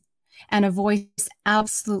tears and a voice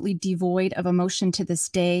absolutely devoid of emotion to this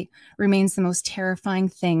day remains the most terrifying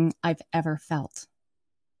thing I've ever felt.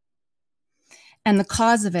 And the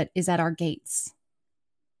cause of it is at our gates.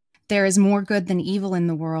 There is more good than evil in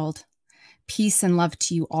the world. Peace and love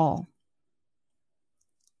to you all.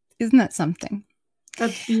 Isn't that something?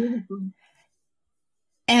 That's beautiful.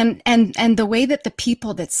 And the way that the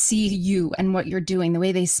people that see you and what you're doing, the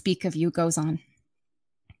way they speak of you goes on.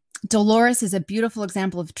 Dolores is a beautiful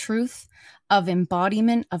example of truth, of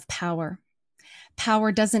embodiment, of power.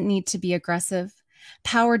 Power doesn't need to be aggressive.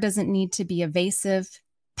 Power doesn't need to be evasive.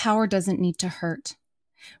 Power doesn't need to hurt.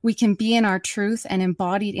 We can be in our truth and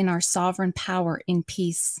embodied in our sovereign power in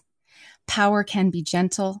peace. Power can be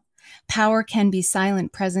gentle. Power can be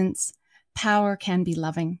silent presence. Power can be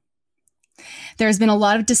loving. There has been a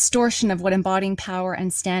lot of distortion of what embodying power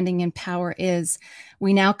and standing in power is.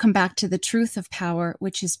 We now come back to the truth of power,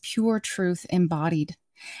 which is pure truth embodied.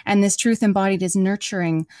 And this truth embodied is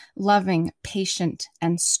nurturing, loving, patient,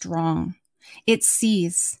 and strong. It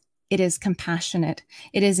sees. It is compassionate,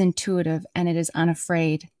 it is intuitive, and it is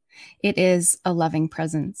unafraid. It is a loving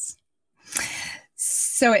presence.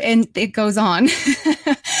 So, and it goes on.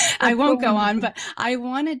 I won't go on, but I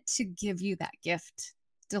wanted to give you that gift,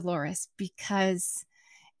 Dolores, because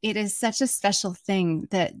it is such a special thing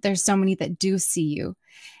that there's so many that do see you.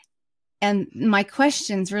 And my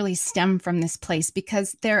questions really stem from this place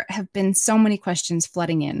because there have been so many questions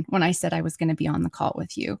flooding in when I said I was going to be on the call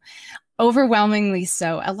with you. Overwhelmingly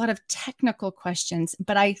so, a lot of technical questions,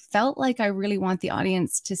 but I felt like I really want the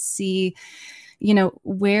audience to see, you know,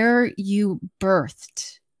 where you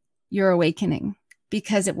birthed your awakening,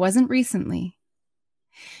 because it wasn't recently.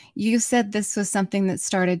 You said this was something that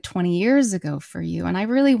started 20 years ago for you. And I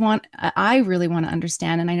really want to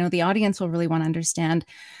understand, and I know the audience will really want to understand,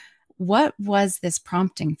 what was this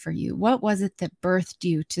prompting for you? What was it that birthed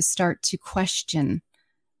you to start to question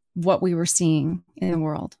what we were seeing in the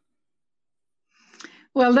world?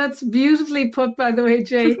 Well, that's beautifully put, by the way,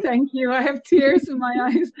 Jay. Thank you. I have tears in my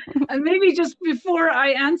eyes. And maybe just before I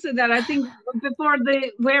answer that, I think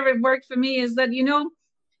where it worked for me is that,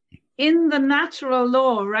 in the natural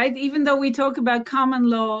law, right? Even though we talk about common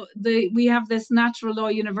law, we have this natural law,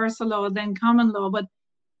 universal law, then common law. But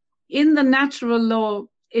in the natural law,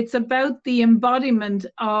 it's about the embodiment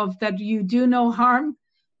of that you do no harm,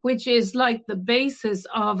 which is like the basis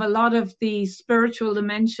of a lot of the spiritual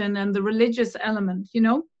dimension and the religious element,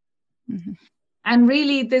 Mm-hmm. And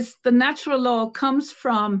really the natural law comes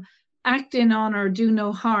from act in honor, do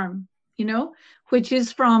no harm, which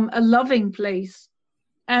is from a loving place.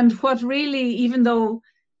 And what really, even though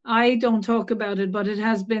I don't talk about it, but it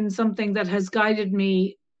has been something that has guided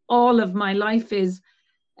me all of my life is,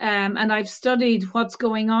 and I've studied what's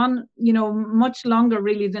going on, much longer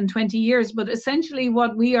really than 20 years, but essentially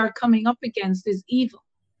what we are coming up against is evil.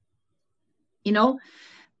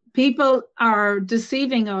 People are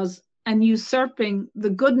deceiving us and usurping the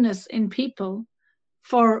goodness in people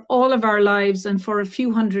for all of our lives and for a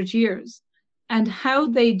few hundred years. And how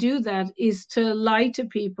they do that is to lie to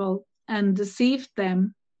people and deceive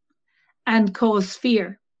them and cause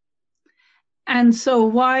fear. And so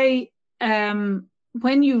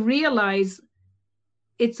when you realize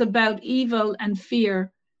it's about evil and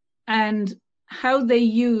fear and how they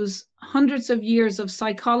use hundreds of years of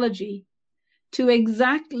psychology to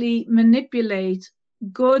exactly manipulate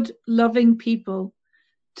good, loving people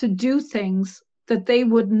to do things that they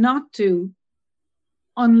would not do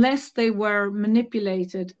unless they were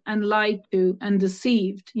manipulated and lied to and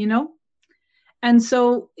deceived, And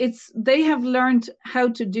so they have learned how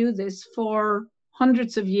to do this for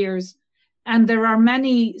hundreds of years. And there are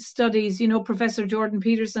many studies, Professor Jordan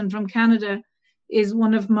Peterson from Canada is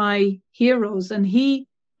one of my heroes. And he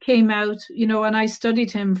came out, and I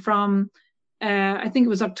studied him from, I think it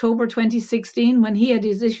was October 2016, when he had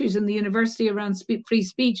his issues in the university around free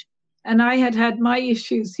speech. And I had my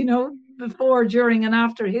issues, before, during, and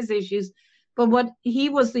after his issues. But what he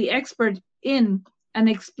was the expert in and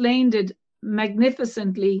explained it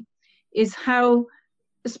magnificently is how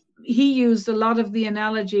he used a lot of the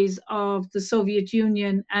analogies of the Soviet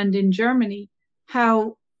Union and in Germany,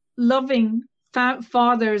 how loving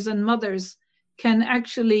fathers and mothers can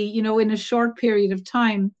actually, in a short period of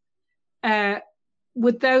time,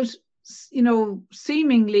 without,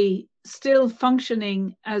 seemingly still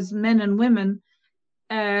functioning as men and women,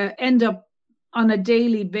 end up on a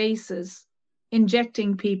daily basis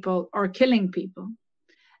injecting people or killing people.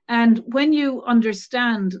 And when you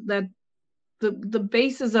understand that the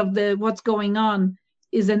basis of what's going on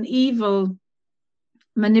is an evil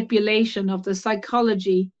manipulation of the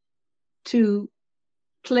psychology to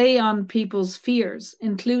play on people's fears,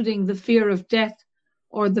 including the fear of death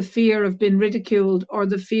or the fear of being ridiculed or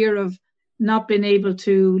the fear of not being able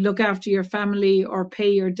to look after your family or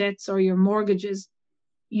pay your debts or your mortgages,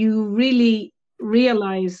 you really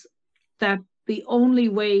realize that the only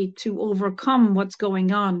way to overcome what's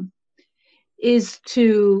going on is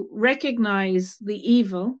to recognize the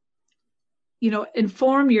evil,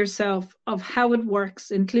 inform yourself of how it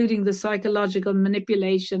works, including the psychological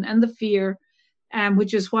manipulation and the fear,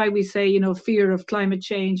 which is why we say, fear of climate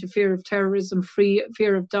change, fear of terrorism,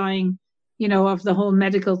 fear of dying, of the whole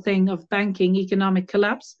medical thing, of banking, economic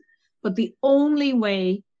collapse. But the only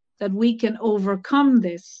way that we can overcome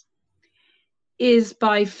this is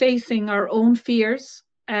by facing our own fears,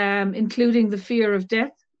 including the fear of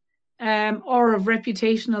death, or of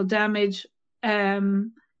reputational damage,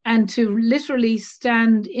 and to literally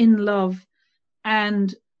stand in love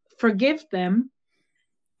and forgive them,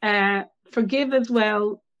 forgive as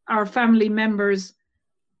well our family members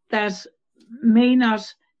that may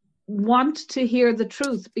not want to hear the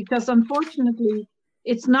truth, because unfortunately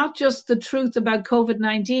it's not just the truth about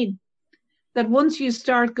COVID-19, that once you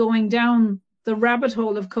start going down the rabbit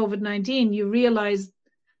hole of COVID-19, you realize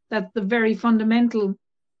that the very fundamental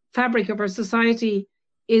fabric of our society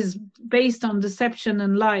is based on deception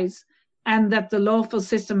and lies, and that the lawful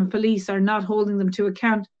system and police are not holding them to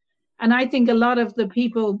account. And I think a lot of the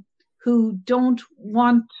people who don't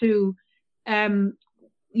want to,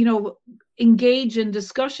 engage in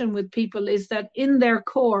discussion with people is that in their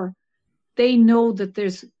core, they know that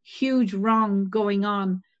there's huge wrong going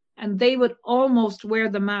on, and they would almost wear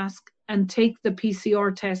the mask and take the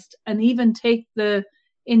PCR test and even take the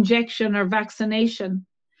injection or vaccination,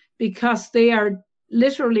 because they are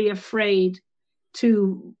literally afraid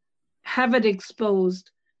to have it exposed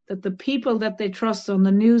that the people that they trust on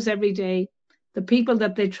the news every day, the people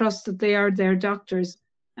that they trust that they are their doctors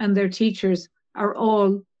and their teachers, are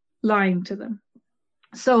all lying to them.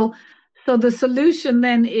 So the solution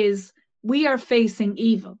then is we are facing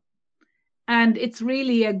evil. And it's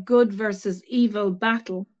really a good versus evil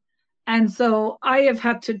battle. And so I have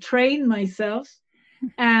had to train myself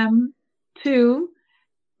to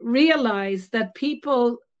realize that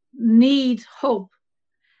people need hope,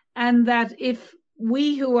 and that if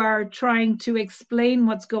we who are trying to explain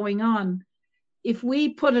what's going on, if we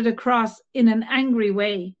put it across in an angry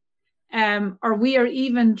way, or we are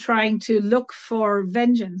even trying to look for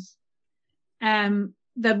vengeance,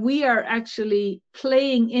 that we are actually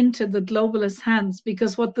playing into the globalists' hands.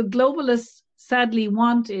 Because what the globalists sadly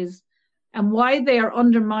want is, and why they are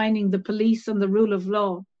undermining the police and the rule of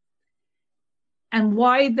law, and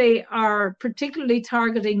why they are particularly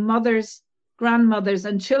targeting mothers, grandmothers,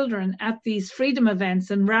 and children at these freedom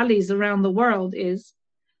events and rallies around the world, is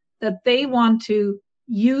that they want to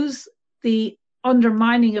use the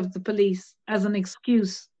undermining of the police as an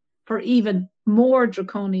excuse for even more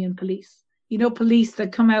draconian police. You know, police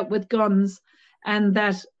that come out with guns and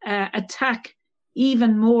that attack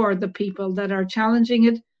even more the people that are challenging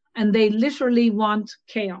it. And they literally want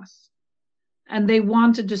chaos, and they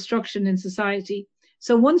want a destruction in society.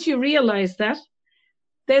 So once you realize that,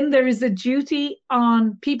 then there is a duty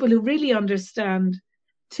on people who really understand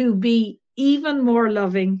to be even more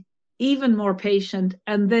loving, even more patient,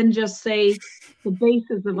 and then just say the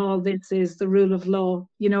basis of all this is the rule of law,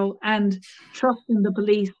 you know, and trust in the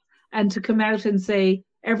police, and to come out and say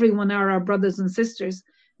everyone are our brothers and sisters.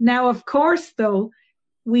 Now, of course, though,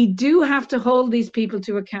 we do have to hold these people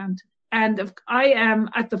to account. And I am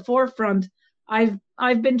at the forefront. I've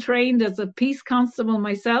been trained as a peace constable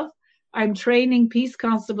myself. I'm training peace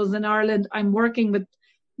constables in Ireland. I'm working with,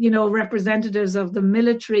 you know, representatives of the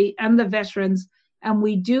military and the veterans. And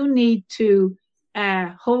we do need to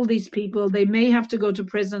hold these people. They may have to go to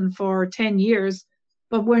prison for 10 years,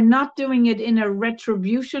 but we're not doing it in a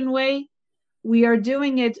retribution way. We are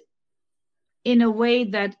doing it in a way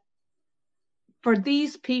that for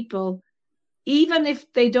these people, even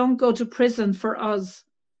if they don't go to prison for us,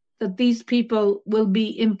 that these people will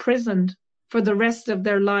be imprisoned for the rest of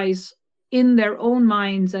their lives in their own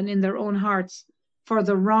minds and in their own hearts for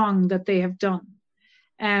the wrong that they have done.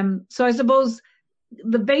 So I suppose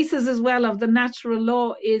the basis as well of the natural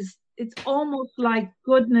law is, it's almost like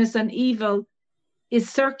goodness and evil is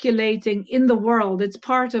circulating in the world. It's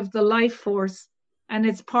part of the life force, and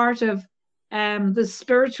it's part of the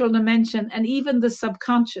spiritual dimension, and even the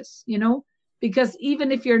subconscious, you know, because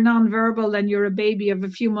even if you're nonverbal and you're a baby of a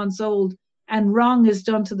few months old and wrong is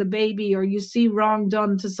done to the baby, or you see wrong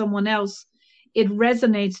done to someone else, it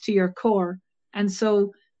resonates to your core. And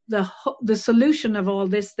so the solution of all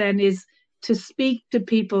this then is to speak to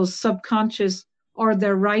people's subconscious or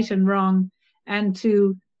their right and wrong, and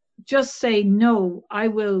to just say, no, I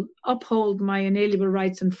will uphold my inalienable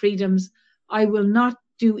rights and freedoms. I will not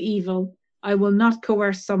do evil. I will not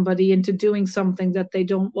coerce somebody into doing something that they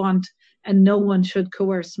don't want, and no one should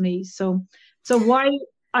coerce me. So why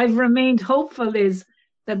I've remained hopeful is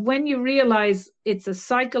that when you realize it's a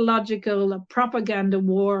psychological, a propaganda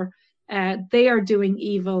war, they are doing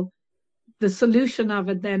evil, the solution of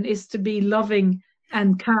it then is to be loving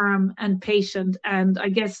and calm and patient. And I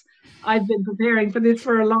guess I've been preparing for this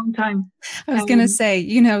for a long time. I was going to say,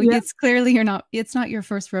 you know, yeah. It's clearly it's not your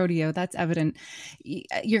first rodeo. That's evident.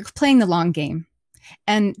 You're playing the long game.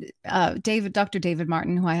 And Dr. David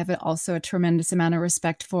Martin, who I have also a tremendous amount of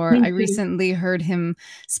respect for, I recently heard him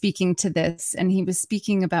speaking to this, and he was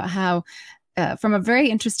speaking about how from a very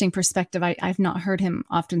interesting perspective, I've not heard him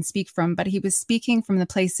often speak from, but he was speaking from the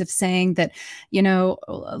place of saying that, you know,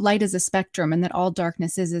 light is a spectrum, and that all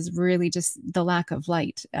darkness is really just the lack of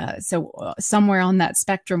light. So somewhere on that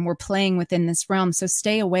spectrum, we're playing within this realm. So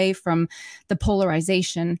stay away from the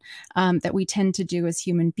polarization that we tend to do as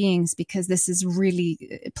human beings, because this is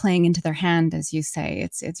really playing into their hand, as you say.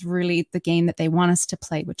 It's really the game that they want us to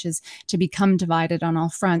play, which is to become divided on all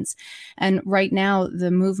fronts. And right now,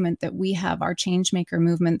 the movement that we have, our Changemaker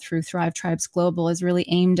movement through Thrive Tribes Global, is really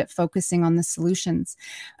aimed at focusing on the solutions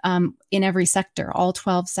in every sector, all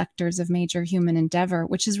 12 sectors of major human endeavor,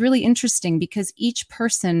 which is really interesting because each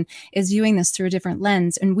person is viewing this through a different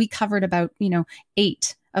lens. And we covered about,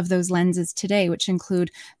 8 of those lenses today, which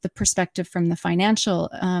include the perspective from the financial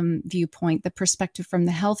viewpoint, the perspective from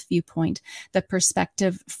the health viewpoint, the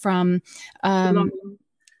perspective from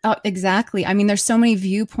Oh, exactly. I mean, there's so many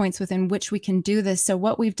viewpoints within which we can do this. So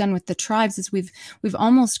what we've done with the tribes is we've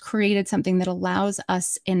almost created something that allows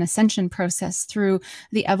us an ascension process through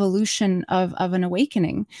the evolution of an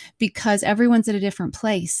awakening, because everyone's at a different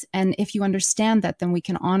place. And if you understand that, then we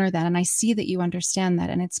can honor that. And I see that you understand that,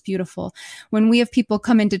 and it's beautiful. When we have people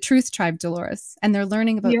come into Truth Tribe, Dolores, and they're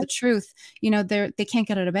learning about the truth, you know, they can't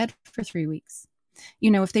get out of bed for 3 weeks.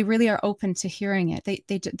 You know, if they really are open to hearing it,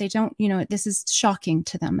 they don't, you know, this is shocking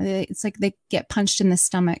to them. It's like they get punched in the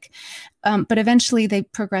stomach. But eventually they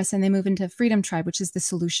progress and they move into Freedom Tribe, which is the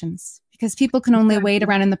solutions, because people can only wait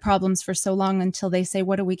around in the problems for so long until they say,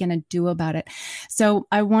 what are we going to do about it? So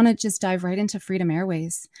I want to just dive right into Freedom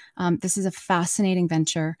Airways. This is a fascinating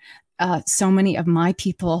venture. So many of my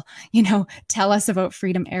people, you know, tell us about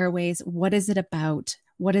Freedom Airways. What is it about?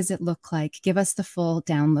 What does it look like? Give us the full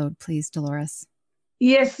download, please, Dolores.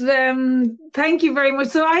 Yes, thank you very much.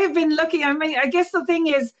 So I have been looking, I mean, I guess the thing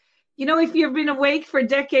is, you know, if you've been awake for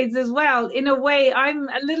decades as well, in a way, I'm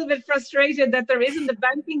a little bit frustrated that there isn't a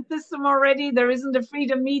banking system already, there isn't a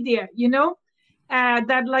freedom media, you know,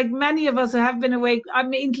 that like many of us who have been awake, I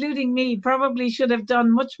mean, including me, probably should have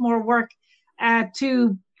done much more work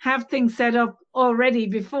to have things set up already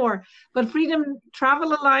before. But Freedom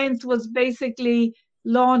Travel Alliance was basically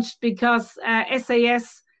launched because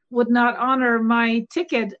SAS would not honor my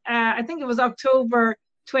ticket. I think it was October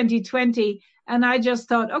 2020. And I just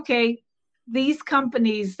thought, okay, these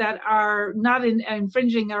companies that are not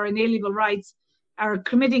infringing our inalienable rights are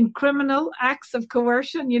committing criminal acts of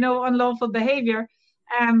coercion, you know, unlawful behavior.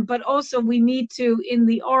 But also we need to, in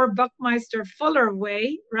the R. Buckminster Fuller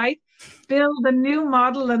way, right, build a new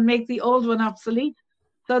model and make the old one obsolete.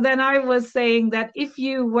 So then I was saying that if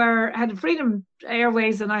you had Freedom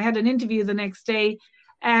Airways, and I had an interview the next day,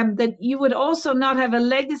 that you would also not have a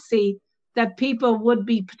legacy that people would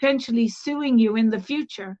be potentially suing you in the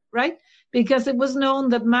future, right? Because it was known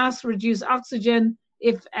that mass reduced oxygen,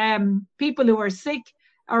 if people who are sick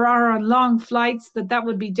or are on long flights, that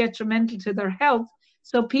would be detrimental to their health.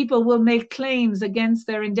 So people will make claims against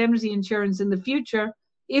their indemnity insurance in the future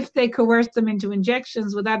if they coerce them into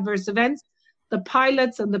injections with adverse events. The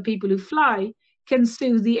pilots and the people who fly can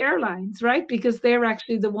sue the airlines, right? Because they're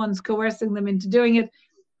actually the ones coercing them into doing it.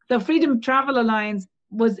 The Freedom Travel Alliance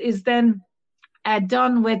is then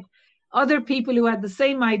done with other people who had the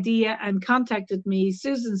same idea and contacted me.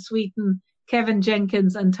 Susan Sweeten, Kevin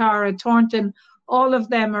Jenkins, and Tara Thornton. All of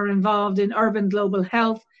them are involved in Urban Global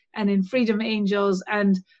Health and in Freedom Angels,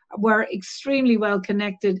 and were extremely well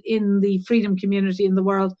connected in the freedom community in the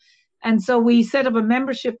world. And so we set up a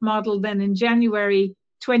membership model then in January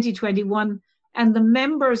 2021. And the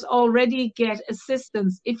members already get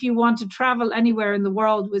assistance if you want to travel anywhere in the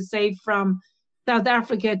world, with say from South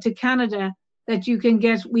Africa to Canada, that you can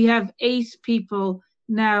get. We have 8 people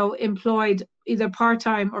now employed, either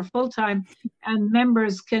part-time or full-time, and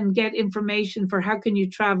members can get information for how can you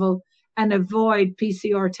travel and avoid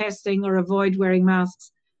PCR testing or avoid wearing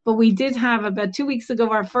masks. But we did have about 2 weeks ago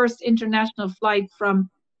our first international flight from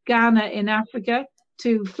Ghana in Africa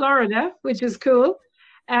to Florida, which is cool.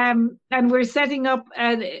 And we're setting up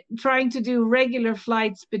trying to do regular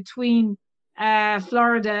flights between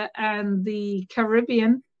Florida and the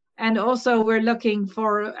Caribbean. And also we're looking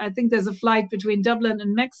for, I think there's a flight between Dublin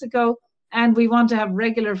and Mexico. And we want to have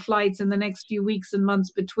regular flights in the next few weeks and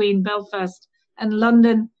months between Belfast and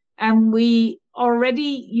London. And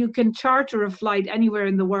you can charter a flight anywhere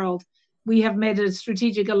in the world. We have made a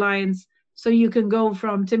strategic alliance. So you can go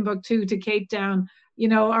from Timbuktu to Cape Town, you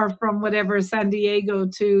know, or from whatever, San Diego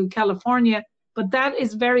to California, but that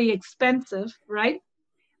is very expensive, right?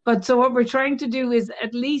 But so what we're trying to do is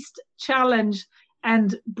at least challenge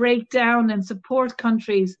and break down and support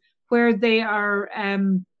countries where they are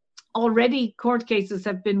already, court cases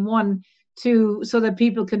have been won so that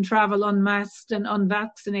people can travel unmasked and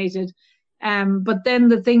unvaccinated. But then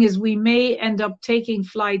the thing is, we may end up taking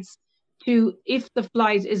flights to, if the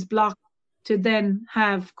flight is blocked, to then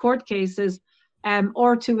have court cases,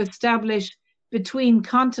 or to establish between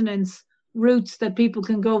continents routes that people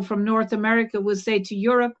can go from North America, we'll say, to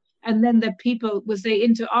Europe, and then that people will say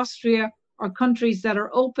into Austria or countries that are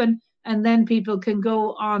open, and then people can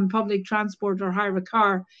go on public transport or hire a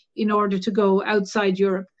car in order to go outside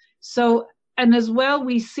Europe. So, and as well,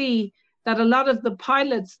 we see that a lot of the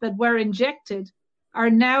pilots that were injected are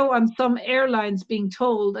now on some airlines being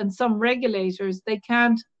told, and some regulators, they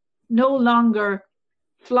can't no longer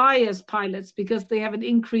fly as pilots because they have an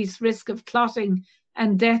increased risk of clotting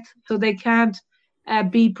and death, so they can't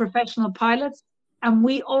be professional pilots. And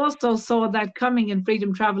we also saw that coming in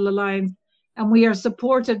Freedom Travel Alliance, and we are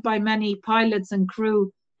supported by many pilots and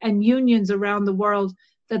crew and unions around the world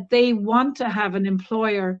that they want to have an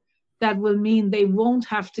employer that will mean they won't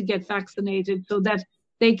have to get vaccinated, so that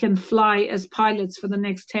they can fly as pilots for the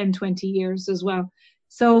next 10, 20 years as well.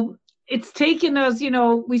 So it's taken us,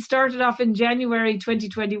 we started off in January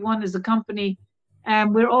 2021 as a company,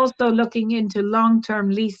 and we're also looking into long-term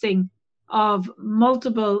leasing of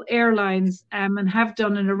multiple airlines, and have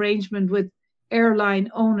done an arrangement with airline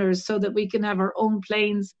owners so that we can have our own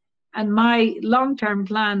planes. And my long-term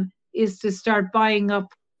plan is to start buying up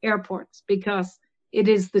airports, because it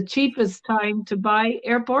is the cheapest time to buy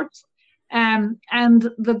airports. And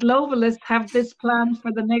the globalists have this plan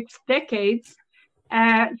for the next decades,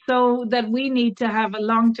 so that we need to have a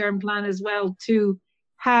long-term plan as well, to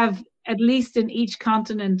have at least in each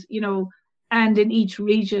continent, and in each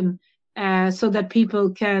region, so that people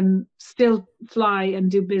can still fly and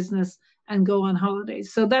do business and go on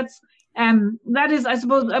holidays. So that is, I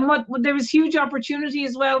suppose, and there is huge opportunity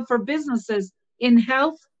as well for businesses in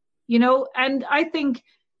health, and I think,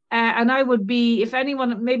 and I would be, if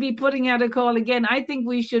anyone maybe putting out a call again, I think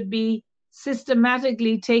we should be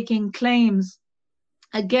systematically taking claims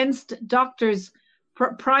against doctors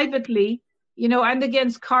privately, and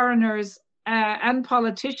against coroners and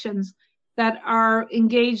politicians that are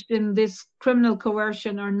engaged in this criminal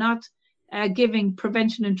coercion, or not giving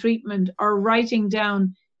prevention and treatment, or writing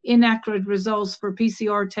down inaccurate results for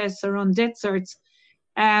PCR tests or on death certs.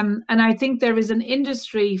 And I think there is an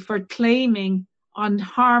industry for claiming on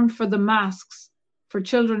harm for the masks, for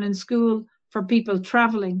children in school, for people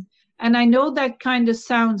traveling. And I know that kind of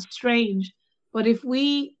sounds strange, but if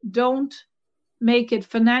we don't make it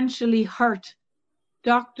financially hurt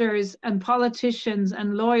doctors and politicians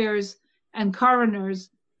and lawyers and coroners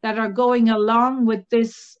that are going along with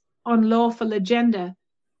this unlawful agenda,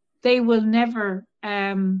 they will never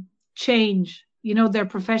change, their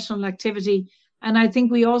professional activity. And I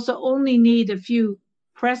think we also only need a few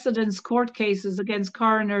precedence court cases against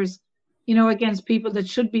coroners, against people that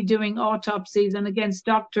should be doing autopsies, and against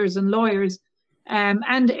doctors and lawyers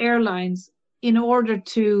and airlines, in order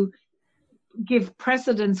to give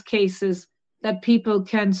precedence cases that people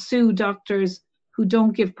can sue doctors who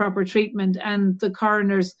don't give proper treatment, and the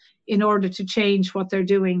coroners, in order to change what they're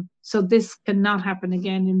doing. So this cannot happen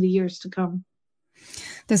again in the years to come.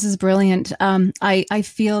 This is brilliant. I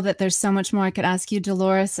feel that there's so much more I could ask you,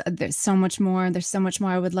 Dolores. There's so much more. There's so much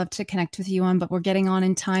more I would love to connect with you on, but we're getting on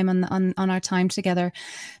in time on our time together.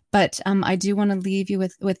 But I do want to leave you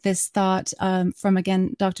with this thought from,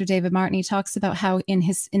 again, Dr. David Martin. He talks about how in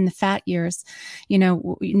the fat years, no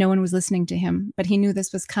one was listening to him, but he knew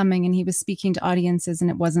this was coming, and he was speaking to audiences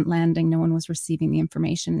and it wasn't landing. No one was receiving the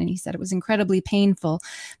information. And he said it was incredibly painful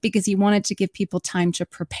because he wanted to give people time to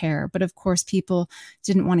prepare. But of course, people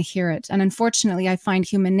didn't want to hear it. And unfortunately, I find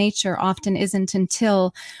human nature often isn't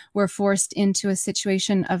until we're forced into a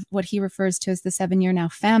situation of what he refers to as the 7-year now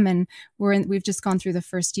famine. We've just gone through the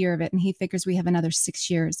first year of it, and he figures we have another 6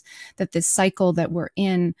 years, that this cycle that we're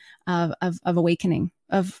in of awakening,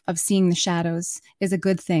 of seeing the shadows, is a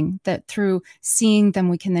good thing, that through seeing them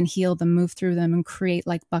we can then heal them, move through them, and create,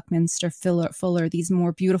 like Buckminster Fuller, these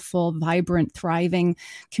more beautiful, vibrant, thriving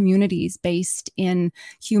communities based in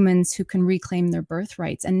humans who can reclaim their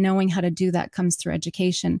birthrights. And knowing how to do that comes through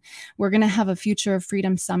education. We're going to have a Future of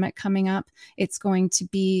Freedom Summit coming up. It's going to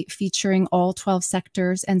be featuring all 12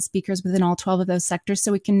 sectors and speakers within all 12 of those sectors,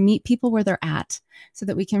 so we can meet people where they're at, so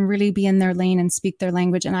that we can really be in their lane and speak their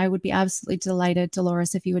language. And I would be absolutely delighted,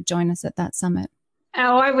 Dolores, if you would join us at that summit.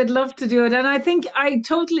 Oh, I would love to do it. And I think I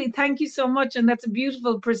totally thank you so much. And that's a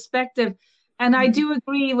beautiful perspective. And I do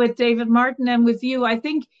agree with David Martin and with you. I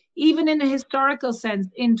think even in a historical sense,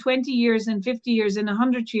 in 20 years, in 50 years, in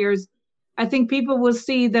 100 years, I think people will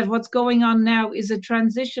see that what's going on now is a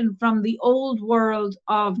transition from the old world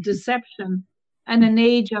of deception and an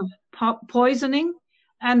age of poisoning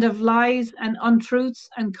and of lies and untruths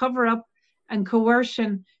and cover-up and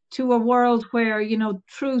coercion, to a world where,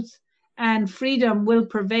 truth and freedom will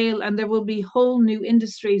prevail, and there will be whole new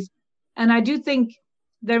industries. And I do think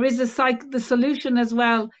there is the solution as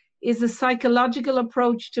well is a psychological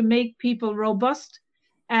approach to make people robust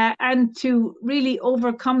and to really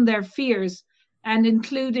overcome their fears, and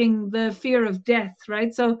including the fear of death,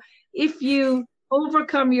 right? So if you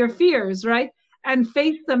overcome your fears, right, and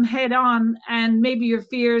face them head on, and maybe your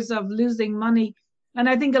fears of losing money. And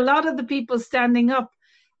I think a lot of the people standing up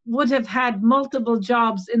would have had multiple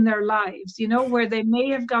jobs in their lives, where they may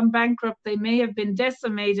have gone bankrupt, they may have been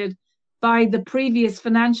decimated by the previous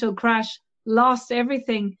financial crash, lost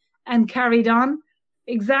everything and carried on,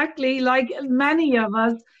 exactly like many of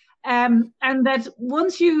us. And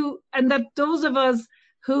that those of us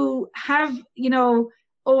who have,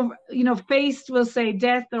 over, faced, we'll say,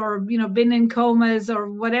 death, or, been in comas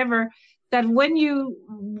or whatever, that when you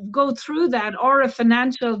go through that, or a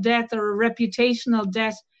financial death or a reputational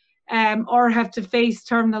death, or have to face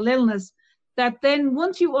terminal illness, that then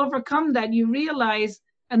once you overcome that, you realize,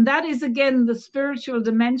 and that is again the spiritual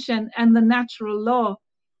dimension and the natural law,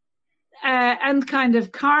 and kind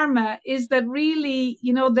of karma, is that really,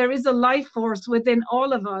 there is a life force within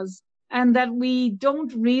all of us, and that we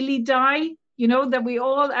don't really die, that we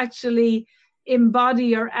all actually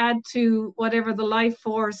embody or add to whatever the life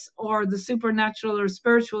force or the supernatural or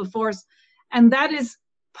spiritual force. And that is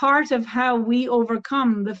part of how we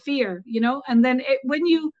overcome the fear, and then when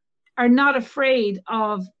you are not afraid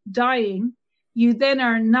of dying, you then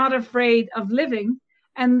are not afraid of living.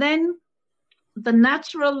 And then the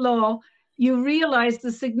natural law, you realize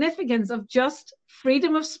the significance of just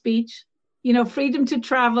freedom of speech, freedom to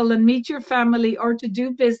travel and meet your family or to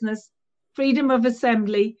do business, freedom of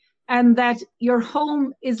assembly, and that your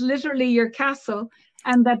home is literally your castle,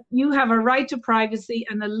 and that you have a right to privacy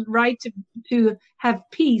and a right to have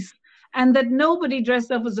peace, and that nobody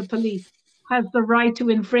dressed up as a police has the right to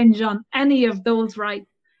infringe on any of those rights.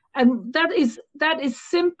 And that is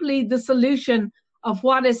simply the solution of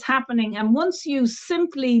what is happening. And once you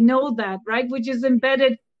simply know that, right, which is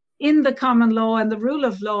embedded in the common law and the rule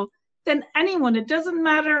of law, then anyone, it doesn't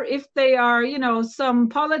matter if they are, some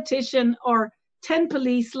politician or 10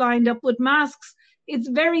 police lined up with masks, it's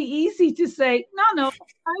very easy to say, no,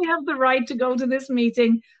 I have the right to go to this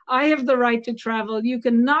meeting. I have the right to travel. You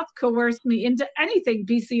cannot coerce me into anything,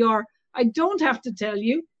 PCR. I don't have to tell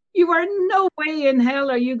you. You are no way in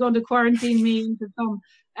hell are you going to quarantine me into some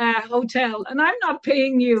hotel, and I'm not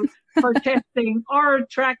paying you for testing or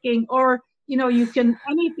tracking or, you can,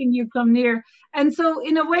 anything you come near. And so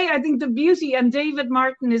in a way, I think the beauty, and David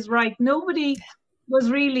Martin is right, nobody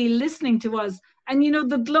was really listening to us. And,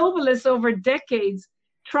 the globalists over decades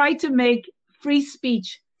tried to make free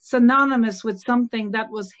speech synonymous with something that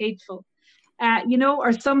was hateful,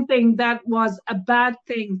 or something that was a bad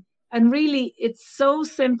thing. And really, it's so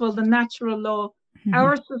simple, the natural law. Mm-hmm.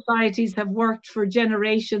 Our societies have worked for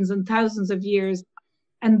generations and thousands of years.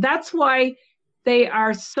 And that's why they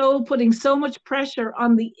are putting so much pressure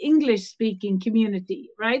on the English-speaking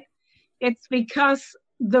community, right? It's because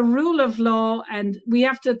the rule of law, and we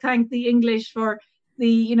have to thank the English for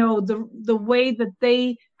the way that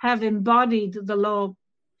they have embodied the law.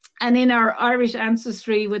 And in our Irish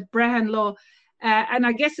ancestry with Brehon law, and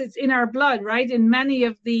I guess it's in our blood, right? In many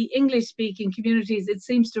of the English-speaking communities, it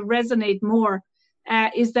seems to resonate more,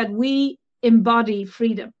 is that we embody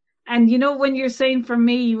freedom. And, when you're saying, for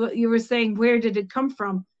me, you were saying, where did it come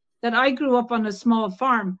from? That I grew up on a small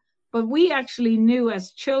farm, but we actually knew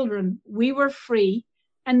as children, we were free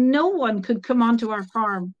and no one could come onto our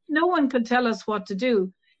farm. No one could tell us what to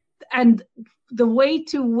do. And the way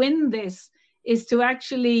to win this is to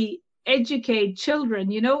actually educate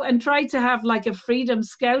children, and try to have like a freedom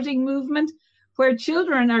scouting movement where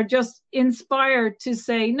children are just inspired to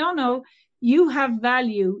say, no, you have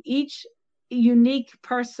value. Each unique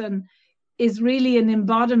person is really an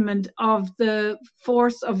embodiment of the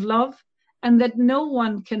force of love, and that no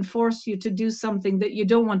one can force you to do something that you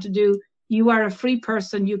don't want to do. You are a free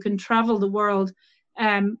person. You can travel the world,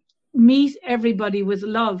 meet everybody with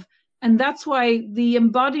love. And that's why the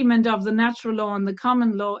embodiment of the natural law and the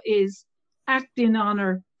common law is act in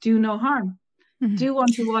honor, do no harm. Mm-hmm. Do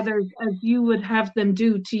unto others as you would have them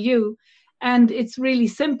do to you. And it's really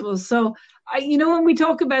simple. So, when we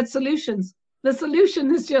talk about solutions, the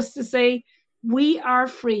solution is just to say, we are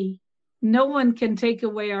free. No one can take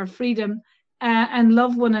away our freedom, and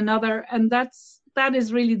love one another. And that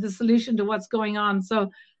is really the solution to what's going on. So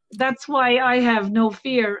that's why I have no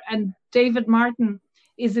fear. And David Martin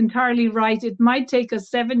is entirely right. It might take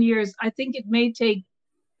us 7 years. I think it may take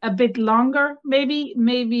a bit longer,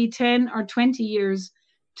 maybe 10 or 20 years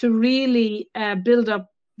to really build up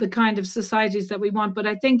the kind of societies that we want. But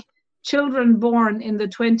I think children born in the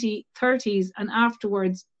 2030s and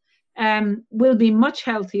afterwards will be much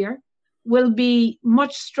healthier, will be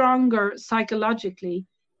much stronger psychologically.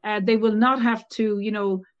 They will not have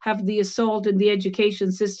to, have the assault in the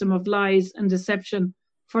education system of lies and deception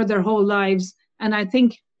for their whole lives. And I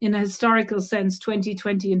think in a historical sense,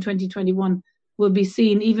 2020 and 2021 will be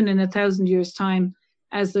seen even in 1,000 years' time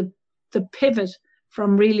as the pivot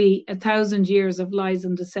from really 1,000 years of lies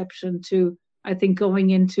and deception to, I think, going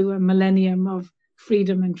into a millennium of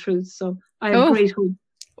freedom and truth. So I have great hope.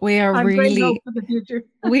 We are I'm really great hope for the future.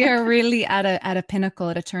 we are really at a pinnacle,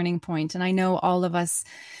 at a turning point. And I know all of us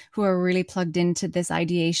who are really plugged into this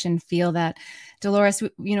ideation feel that, Dolores,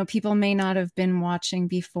 you know, people may not have been watching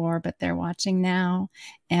before, but they're watching now.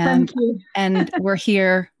 And Thank you. and we're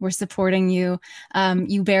here, we're supporting you.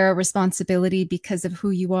 You bear a responsibility because of who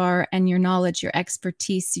you are and your knowledge, your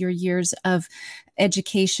expertise, your years of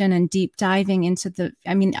education and deep diving into the,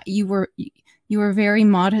 I mean, you were very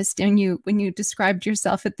modest when you described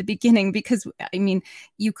yourself at the beginning, because I mean,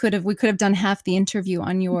 we could have done half the interview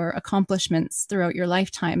on your accomplishments throughout your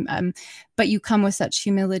lifetime. But you come with such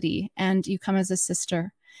humility, and you come as a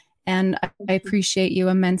sister. And I appreciate you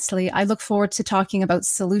immensely. I look forward to talking about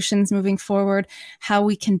solutions moving forward, how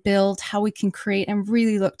we can build, how we can create, and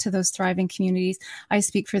really look to those thriving communities. I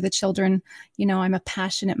speak for the children. You know, I'm a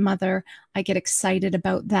passionate mother. I get excited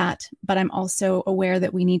about that, but I'm also aware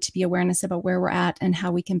that we need to be awareness about where we're at and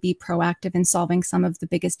how we can be proactive in solving some of the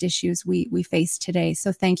biggest issues we face today.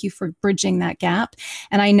 So thank you for bridging that gap.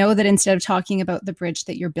 And I know that instead of talking about the bridge,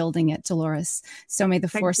 that you're building it, Dolores. So may the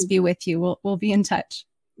force be with you. We'll be in touch.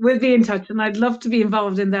 We'll be in touch, and I'd love to be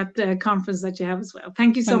involved in that conference that you have as well.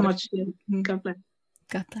 Thank you so much. God bless.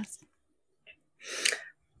 God bless.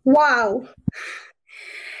 Wow.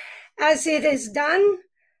 As it is done,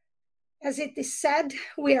 as it is said,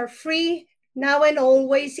 we are free now and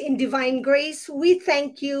always in divine grace. We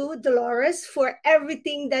thank you, Dolores, for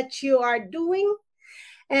everything that you are doing.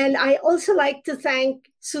 And I also like to thank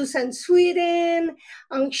Susan Sweden,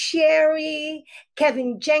 Sherry,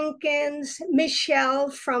 Kevin Jenkins, Michelle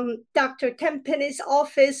from Dr. Tempeni's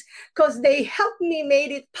office, because they helped me,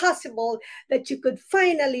 made it possible that you could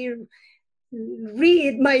finally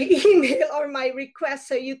read my email or my request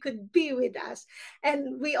so you could be with us.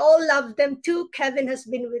 And we all love them too. Kevin has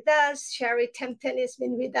been with us, Sherry Tempeni has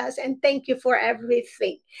been with us, and thank you for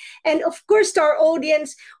everything. And of course, to our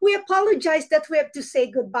audience, we apologize that we have to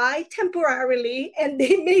say goodbye temporarily, and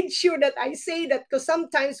they made sure that I say that, because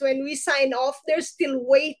sometimes when we sign off, they're still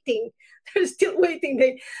waiting. They're still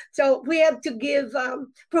waiting. So we have to give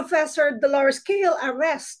Professor Dolores Cahill a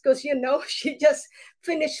rest, because, you know, she just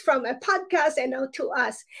finished from a podcast and now to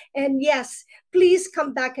us. And yes, please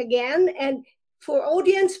come back again. And for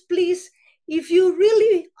audience, please, if you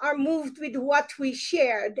really are moved with what we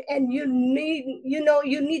shared and you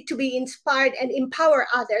need to be inspired and empower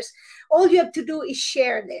others, all you have to do is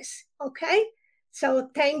share this, okay? So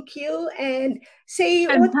thank you, and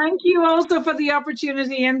thank you also for the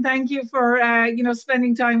opportunity, and thank you for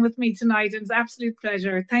spending time with me tonight. It was an absolute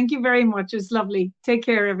pleasure. Thank you very much. It's lovely. Take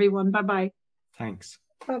care, everyone. Bye-bye. Thanks.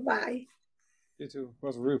 Bye-bye. You too. It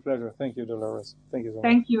was a real pleasure. Thank you, Dolores. Thank you so much.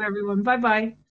 Thank you, everyone. Bye-bye.